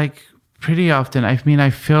 Like pretty often, I mean,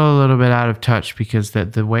 I feel a little bit out of touch because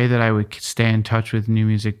the way that I would stay in touch with new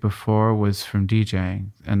music before was from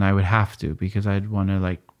DJing, and I would have to because I'd want to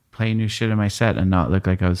like play new shit in my set and not look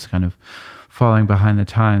like I was kind of falling behind the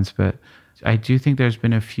times. But I do think there's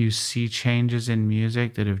been a few sea changes in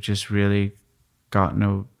music that have just really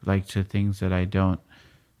gotten like to things that I don't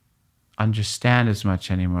understand as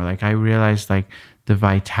much anymore. Like I realized like the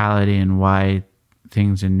vitality and why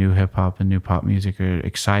things in new hip hop and new pop music are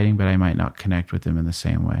exciting, but I might not connect with them in the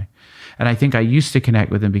same way. And I think I used to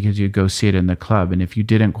connect with them because you'd go see it in the club, and if you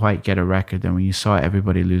didn't quite get a record, then when you saw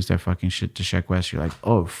everybody lose their fucking shit to Sheck West, you're like,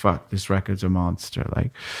 oh fuck, this record's a monster.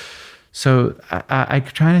 Like, so I'm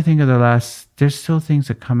trying to think of there's still things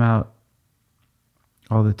that come out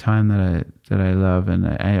all the time that I love, and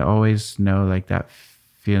I always know like that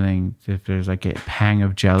feeling, if there's like a pang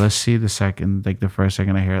of jealousy the first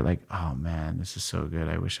second I hear it, like, oh man, this is so good,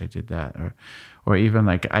 I wish I did that, or even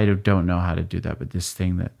like I don't know how to do that, but this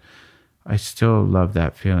thing that I still love,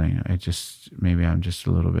 that feeling. Maybe I'm just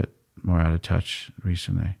a little bit more out of touch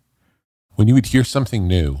recently. When you would hear something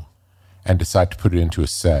new and decide to put it into a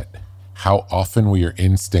set, how often were your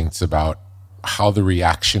instincts about how the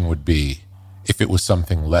reaction would be if it was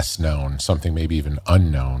something less known, something maybe even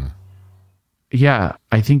unknown? Yeah,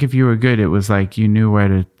 I think if you were good, it was like you knew where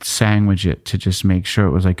to sandwich it to just make sure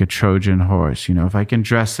it was like a Trojan horse. You know, if I can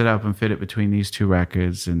dress it up and fit it between these two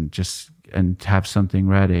records and have something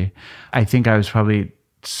ready. I think I was probably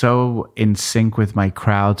so in sync with my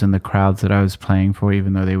crowds and the crowds that I was playing for,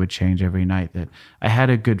 even though they would change every night, that I had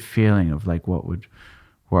a good feeling of like what would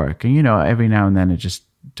work. And, you know, every now and then it just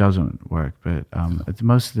doesn't work. But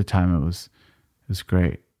most of the time it was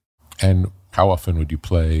great. And how often would you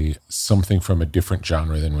play something from a different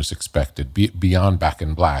genre than was expected, beyond Back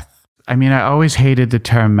in Black? I mean, I always hated the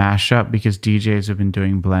term mashup because DJs have been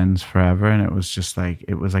doing blends forever, and it was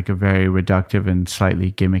like a very reductive and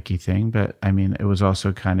slightly gimmicky thing. But I mean, it was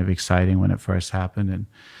also kind of exciting when it first happened. And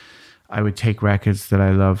I would take records that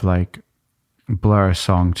I love, like Blur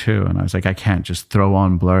Song 2, and I was like, I can't just throw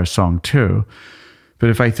on Blur Song 2. But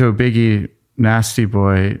if I throw Biggie Nasty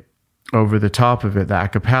Boy over the top of it, the a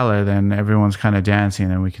cappella, then everyone's kind of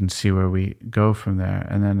dancing and we can see where we go from there.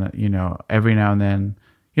 And then, you know, every now and then,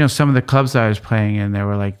 you know, some of the clubs that I was playing in, there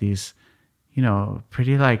were like these, you know,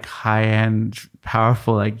 pretty like high-end,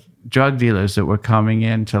 powerful like drug dealers that were coming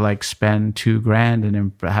in to like spend $2,000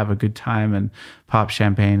 and have a good time and pop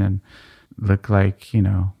champagne and look like, you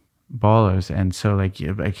know, ballers. And so like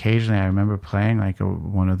occasionally I remember playing like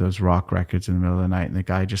one of those rock records in the middle of the night, and the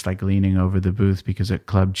guy just like leaning over the booth, because at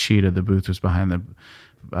Club Cheetah the booth was behind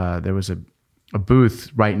there was a booth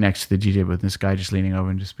right next to the DJ booth, and this guy just leaning over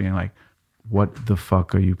and just being like, what the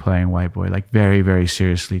fuck are you playing, white boy? Like very, very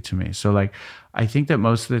seriously to me. So like I think that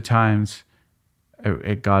most of the times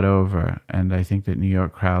it got over, and I think that New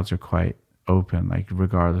York crowds are quite open, like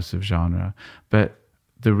regardless of genre. But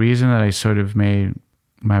the reason that I sort of made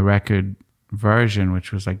my record version,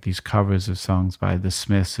 which was like these covers of songs by the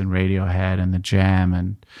Smiths and Radiohead and the Jam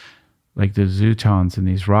and like the Zootones and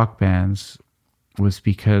these rock bands, was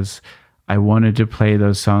because I wanted to play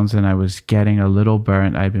those songs, and I was getting a little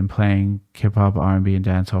burnt. I'd been playing hip hop, R&B, and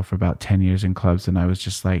dancehall for about 10 years in clubs, and I was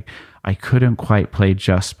just like, I couldn't quite play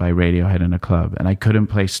Just by Radiohead in a club, and I couldn't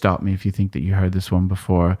play Stop Me If You Think That You Heard This One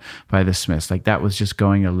Before by the Smiths. Like that was just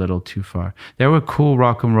going a little too far. There were cool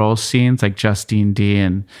rock and roll scenes like Justine D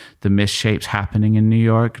and the Misshapes happening in New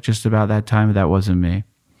York just about that time, but that wasn't me.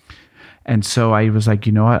 And so I was like,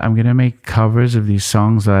 you know what? I'm going to make covers of these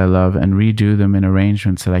songs that I love and redo them in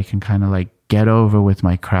arrangements that I can kind of like get over with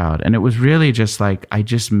my crowd. And it was really just like, I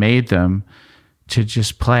just made them to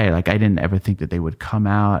just play. Like I didn't ever think that they would come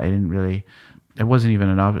out. It wasn't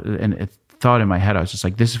even an thought in my head. I was just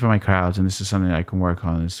like, this is for my crowds, and this is something that I can work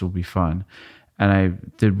on. This will be fun.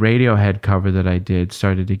 And the Radiohead cover that I did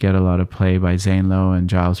started to get a lot of play by Zane Lowe and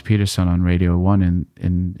Giles Peterson on Radio 1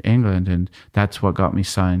 in England. And that's what got me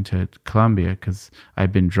signed to Columbia, because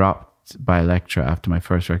I'd been dropped by Elektra after my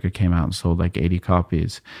first record came out and sold like 80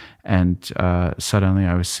 copies. And suddenly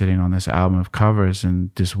I was sitting on this album of covers and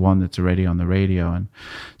this one that's already on the radio. And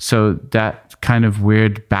so that kind of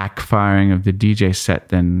weird backfiring of the DJ set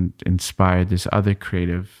then inspired this other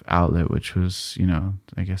creative outlet, which was, you know,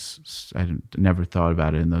 I guess I never thought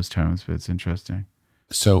about it in those terms, but it's interesting.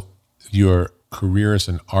 So your career as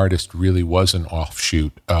an artist really was an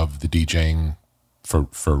offshoot of the DJing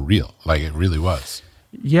for real. Like it really was.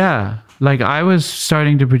 Yeah. Like I was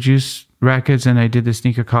starting to produce records, and I did the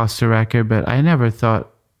Sneaker Costa record, but I never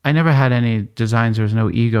had any designs. There was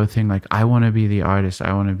no ego thing. Like I want to be the artist.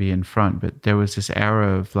 I want to be in front. But there was this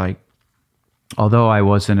era of like although I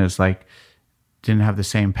wasn't as like, didn't have the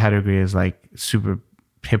same pedigree as like super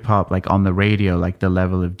hip hop, like on the radio, like the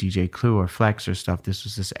level of DJ Clue or Flex or stuff. This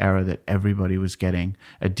was this era that everybody was getting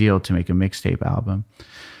a deal to make a mixtape album.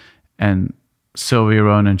 And Sylvia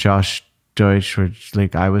Rohn and Josh Deutsch were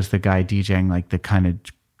like, I was the guy DJing like the kind of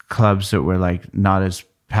clubs that were like not as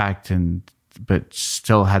packed but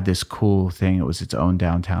still had this cool thing. It was its own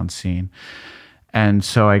downtown scene. And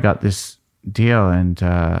so I got this deal, and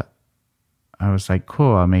I was like,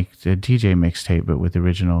 cool, I'll make a DJ mixtape, but with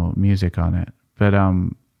original music on it. But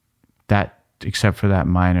that, except for that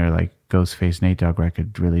minor like Ghostface Nate Dogg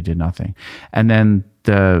record, really did nothing. And then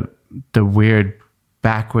the weird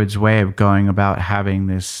backwards way of going about having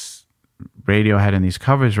this Radiohead and these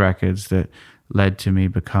covers records that led to me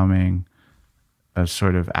becoming a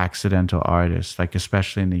sort of accidental artist, like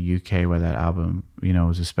especially in the UK where that album, you know,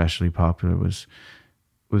 was especially popular, was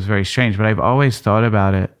very strange. But I've always thought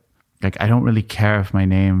about it, like I don't really care if my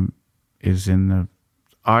name is in the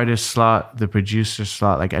artist slot, the producer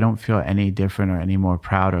slot. Like I don't feel any different or any more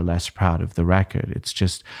proud or less proud of the record. It's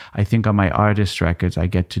just, I think on my artist records, I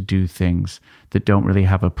get to do things that don't really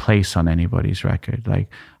have a place on anybody's record. Like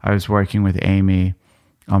I was working with Amy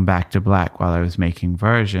on Back to Black while I was making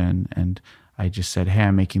Version, and I just said, hey,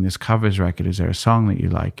 I'm making this covers record. Is there a song that you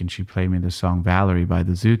like? And she played me the song Valerie by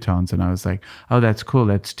the Zootones. And I was like, oh, that's cool.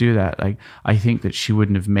 Let's do that. Like, I think that she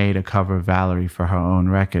wouldn't have made a cover of Valerie for her own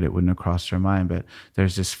record. It wouldn't have crossed her mind. But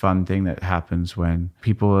there's this fun thing that happens when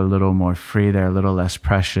people are a little more free. They're a little less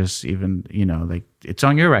precious, even, you know, like it's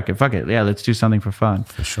on your record. Fuck it. Yeah, let's do something for fun.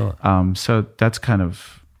 For sure. So that's kind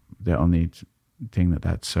of the only thing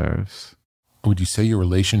that serves. Would you say your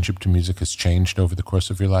relationship to music has changed over the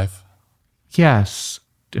course of your life? Yes.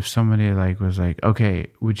 If somebody like was like, okay,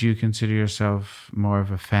 would you consider yourself more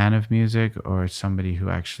of a fan of music or somebody who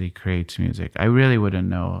actually creates music? I really wouldn't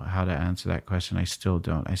know how to answer that question. I still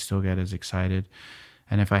don't. I still get as excited.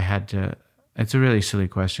 And if I had to, it's a really silly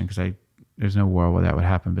question because there's no world where that would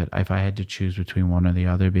happen. But if I had to choose between one or the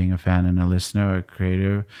other, being a fan and a listener or a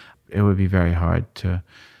creator, it would be very hard to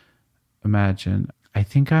imagine. I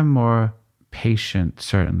think I'm more patient,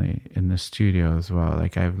 certainly in the studio as well.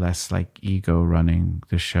 Like I have less like ego running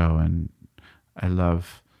the show, and I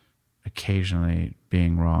love occasionally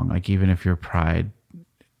being wrong. Like even if your pride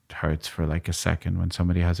hurts for like a second when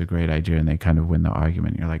somebody has a great idea and they kind of win the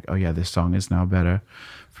argument, you're like, oh yeah, this song is now better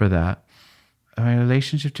for that. My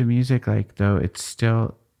relationship to music, like though, it's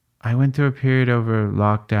still, I went through a period over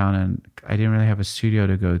lockdown and I didn't really have a studio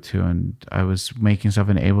to go to, and I was making stuff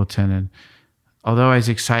in Ableton, and although I was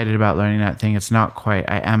excited about learning that thing, it's not quite.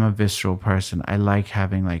 I am a visceral person. I like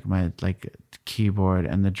having like my like keyboard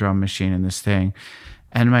and the drum machine and this thing.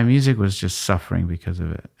 And my music was just suffering because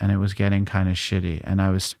of it. And it was getting kind of shitty. And I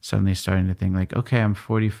was suddenly starting to think like, okay, I'm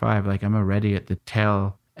 45. Like I'm already at the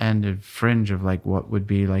tail end of fringe of like what would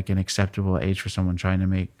be like an acceptable age for someone trying to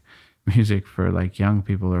make music for like young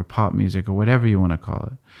people or pop music or whatever you want to call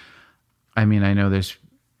it. I mean, I know there's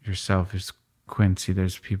yourself, there's Quincy,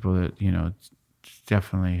 there's people that, you know,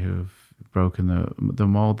 definitely who've broken the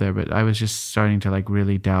mold there, but I was just starting to like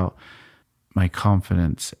really doubt my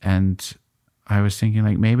confidence, and I was thinking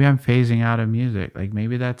like maybe I'm phasing out of music, like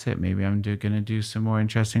maybe that's it, maybe I'm gonna do some more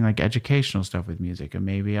interesting like educational stuff with music, and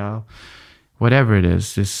maybe I'll, whatever it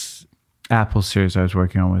is, this Apple series I was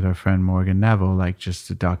working on with our friend Morgan Neville, like just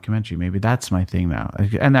a documentary, maybe that's my thing now.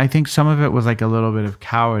 And I think some of it was like a little bit of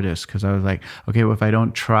cowardice because I was like, okay, well if I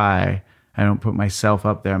don't try, I don't put myself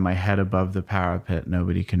up there, my head above the parapet,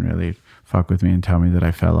 nobody can really fuck with me and tell me that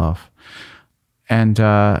I fell off. And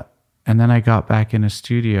then I got back in a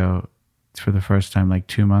studio for the first time like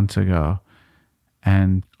 2 months ago,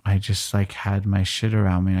 and I just like had my shit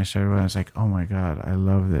around me. And I was like, oh my God, I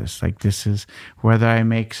love this. Like this is, whether I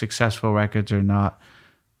make successful records or not,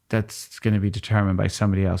 that's going to be determined by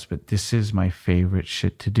somebody else. But this is my favorite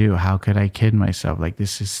shit to do. How could I kid myself? Like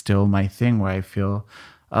this is still my thing where I feel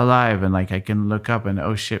alive, and like I can look up and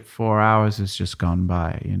oh shit, 4 hours has just gone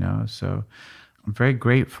by, you know? So I'm very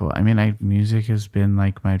grateful. I mean, music has been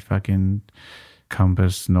like my fucking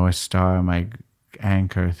compass, North Star, my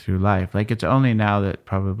anchor through life. Like it's only now that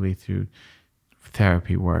probably through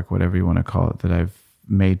therapy work, whatever you want to call it, that I've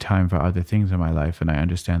made time for other things in my life, and I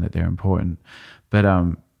understand that they're important. But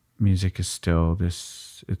music is still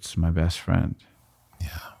this, it's my best friend. Yeah.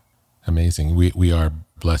 Amazing. We are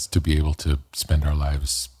blessed to be able to spend our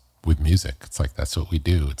lives with music. It's like, that's what we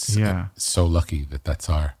do. It's so lucky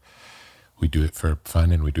that we do it for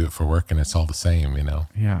fun and we do it for work, and it's all the same, you know?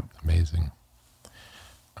 Yeah. Amazing.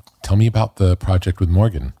 Tell me about the project with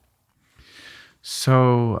Morgan.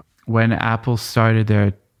 So when Apple started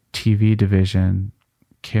their TV division,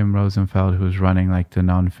 Kim Rosenfeld, who was running like the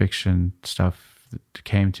nonfiction stuff,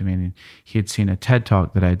 came to me, and he had seen a TED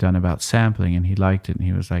talk that I'd done about sampling, and he liked it, and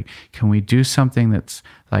he was like, can we do something that's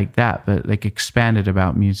like that, but like expanded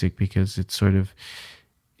about music, because it's sort of,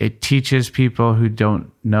 it teaches people who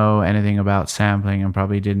don't know anything about sampling and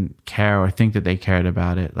probably didn't care or think that they cared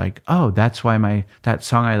about it, like, oh, that's why that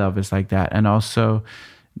song I love is like that. And also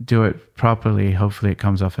do it properly. Hopefully it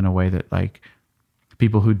comes off in a way that like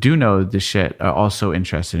people who do know the shit are also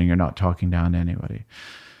interested, and you're not talking down to anybody.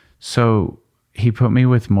 So he put me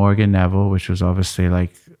with Morgan Neville, which was obviously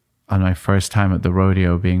like on my first time at the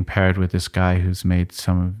rodeo, being paired with this guy who's made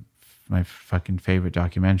some of my fucking favorite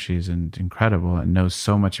documentaries and incredible, and knows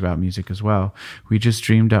so much about music as well. We just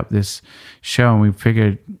dreamed up this show, and we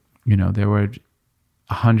figured, you know, there were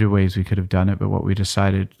 100 ways we could have done it, but what we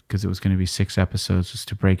decided, because it was going to be 6 episodes, was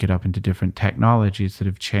to break it up into different technologies that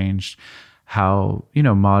have changed how, you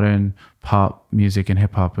know, modern pop music and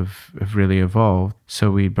hip hop have really evolved.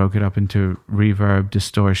 So we broke it up into reverb,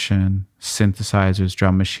 distortion, synthesizers,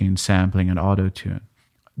 drum machine, sampling, and auto-tune.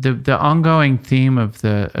 The ongoing theme of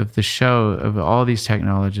the show, of all these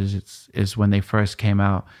technologies, is when they first came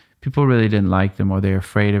out, people really didn't like them, or they're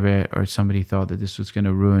afraid of it, or somebody thought that this was going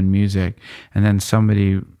to ruin music. And then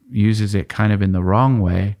somebody uses it kind of in the wrong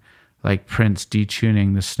way, like Prince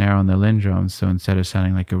detuning the snare on the Lindrum. So instead of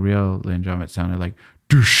sounding like a real Lindrum, it sounded like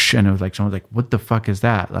doosh, and it was like, someone's like, what the fuck is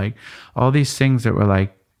that? Like all these things that were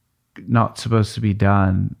like not supposed to be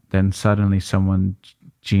done, then suddenly someone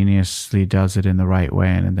geniusly does it in the right way,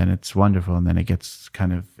 and then it's wonderful, and then it gets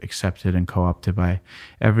kind of accepted and co-opted by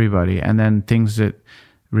everybody. And then things that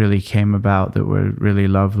really came about that were really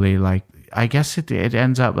lovely, like I guess it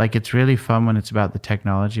ends up like, it's really fun when it's about the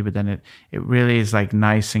technology, but then it really is like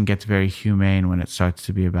nice and gets very humane when it starts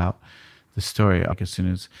to be about the story. Like as soon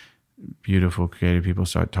as beautiful creative people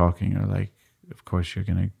start talking, you're like, of course you're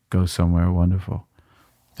going to go somewhere wonderful.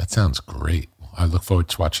 That sounds great. I look forward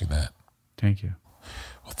to watching that. Thank you.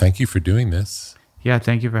 Well, thank you for doing this. Yeah,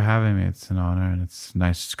 thank you for having me. It's an honor, and it's a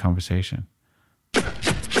nice conversation.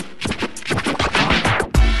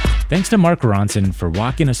 Thanks to Mark Ronson for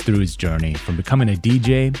walking us through his journey from becoming a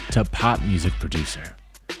DJ to a pop music producer.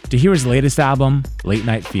 To hear his latest album, Late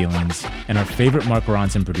Night Feelings, and our favorite Mark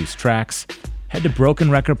Ronson produced tracks, head to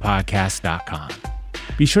brokenrecordpodcast.com.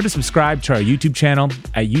 Be sure to subscribe to our YouTube channel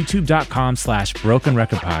at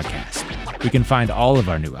youtube.com/brokenrecordpodcast. You can find all of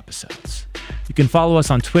our new episodes. You can follow us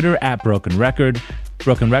on Twitter at Broken Record.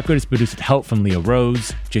 Broken Record is produced with help from Leah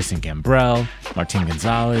Rose, Jason Gambrell, Martin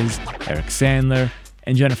Gonzalez, Eric Sandler,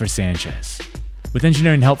 and Jennifer Sanchez. With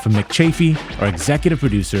engineering help from Nick Chafee, our executive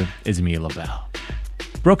producer is Mia LaBelle.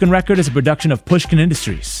 Broken Record is a production of Pushkin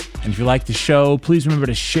Industries. And if you like the show, please remember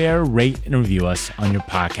to share, rate, and review us on your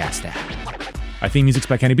podcast app. Our theme music's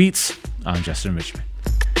by Kenny Beats. I'm Justin Richmond.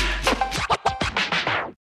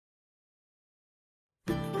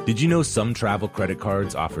 Did you know some travel credit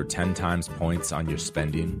cards offer 10 times points on your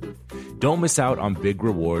spending? Don't miss out on big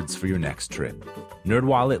rewards for your next trip.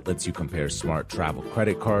 NerdWallet lets you compare smart travel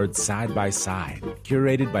credit cards side by side,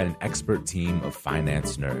 curated by an expert team of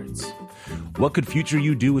finance nerds. What could future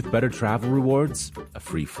you do with better travel rewards? A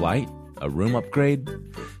free flight? A room upgrade?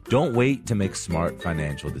 Don't wait to make smart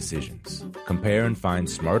financial decisions. Compare and find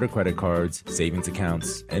smarter credit cards, savings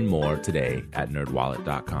accounts, and more today at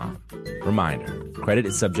nerdwallet.com. Reminder, credit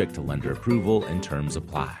is subject to lender approval and terms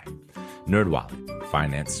apply. NerdWallet,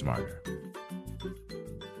 finance smarter.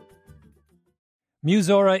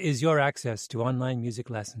 Musora is your access to online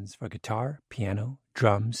music lessons for guitar, piano,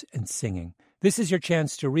 drums, and singing. This is your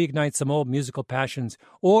chance to reignite some old musical passions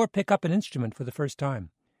or pick up an instrument for the first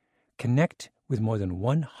time. Connect with more than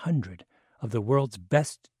 100 of the world's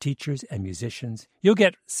best teachers and musicians. You'll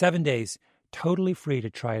get 7 days totally free to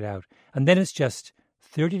try it out, and then it's just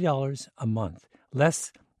 $30 a month,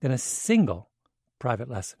 less than a single private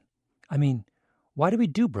lesson. I mean, why do we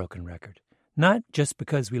do Broken Record? Not just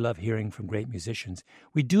because we love hearing from great musicians.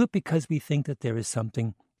 We do it because we think that there is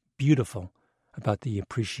something beautiful about the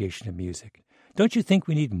appreciation of music. Don't you think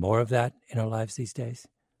we need more of that in our lives these days?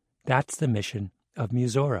 That's the mission of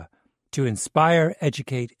Musora, to inspire,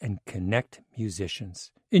 educate, and connect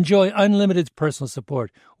musicians. Enjoy unlimited personal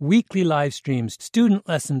support, weekly live streams, student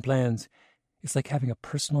lesson plans. It's like having a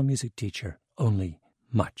personal music teacher, only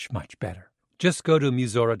much, much better. Just go to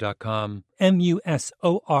Musora.com,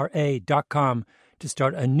 Musora.com, to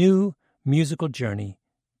start a new musical journey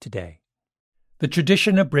today. The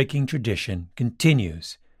tradition of breaking tradition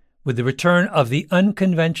continues with the return of the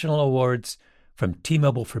Unconventional Awards from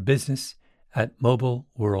T-Mobile for Business at Mobile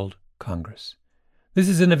World Congress. This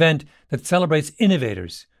is an event that celebrates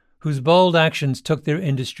innovators whose bold actions took their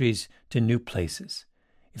industries to new places.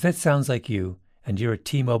 If that sounds like you and you're a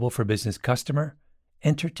T-Mobile for Business customer,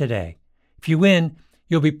 enter today. If you win,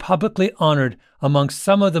 you'll be publicly honored amongst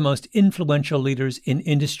some of the most influential leaders in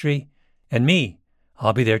industry. And me,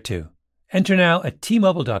 I'll be there too. Enter now at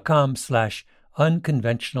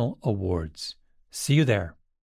T-Mobile.com/unconventional awards. See you there.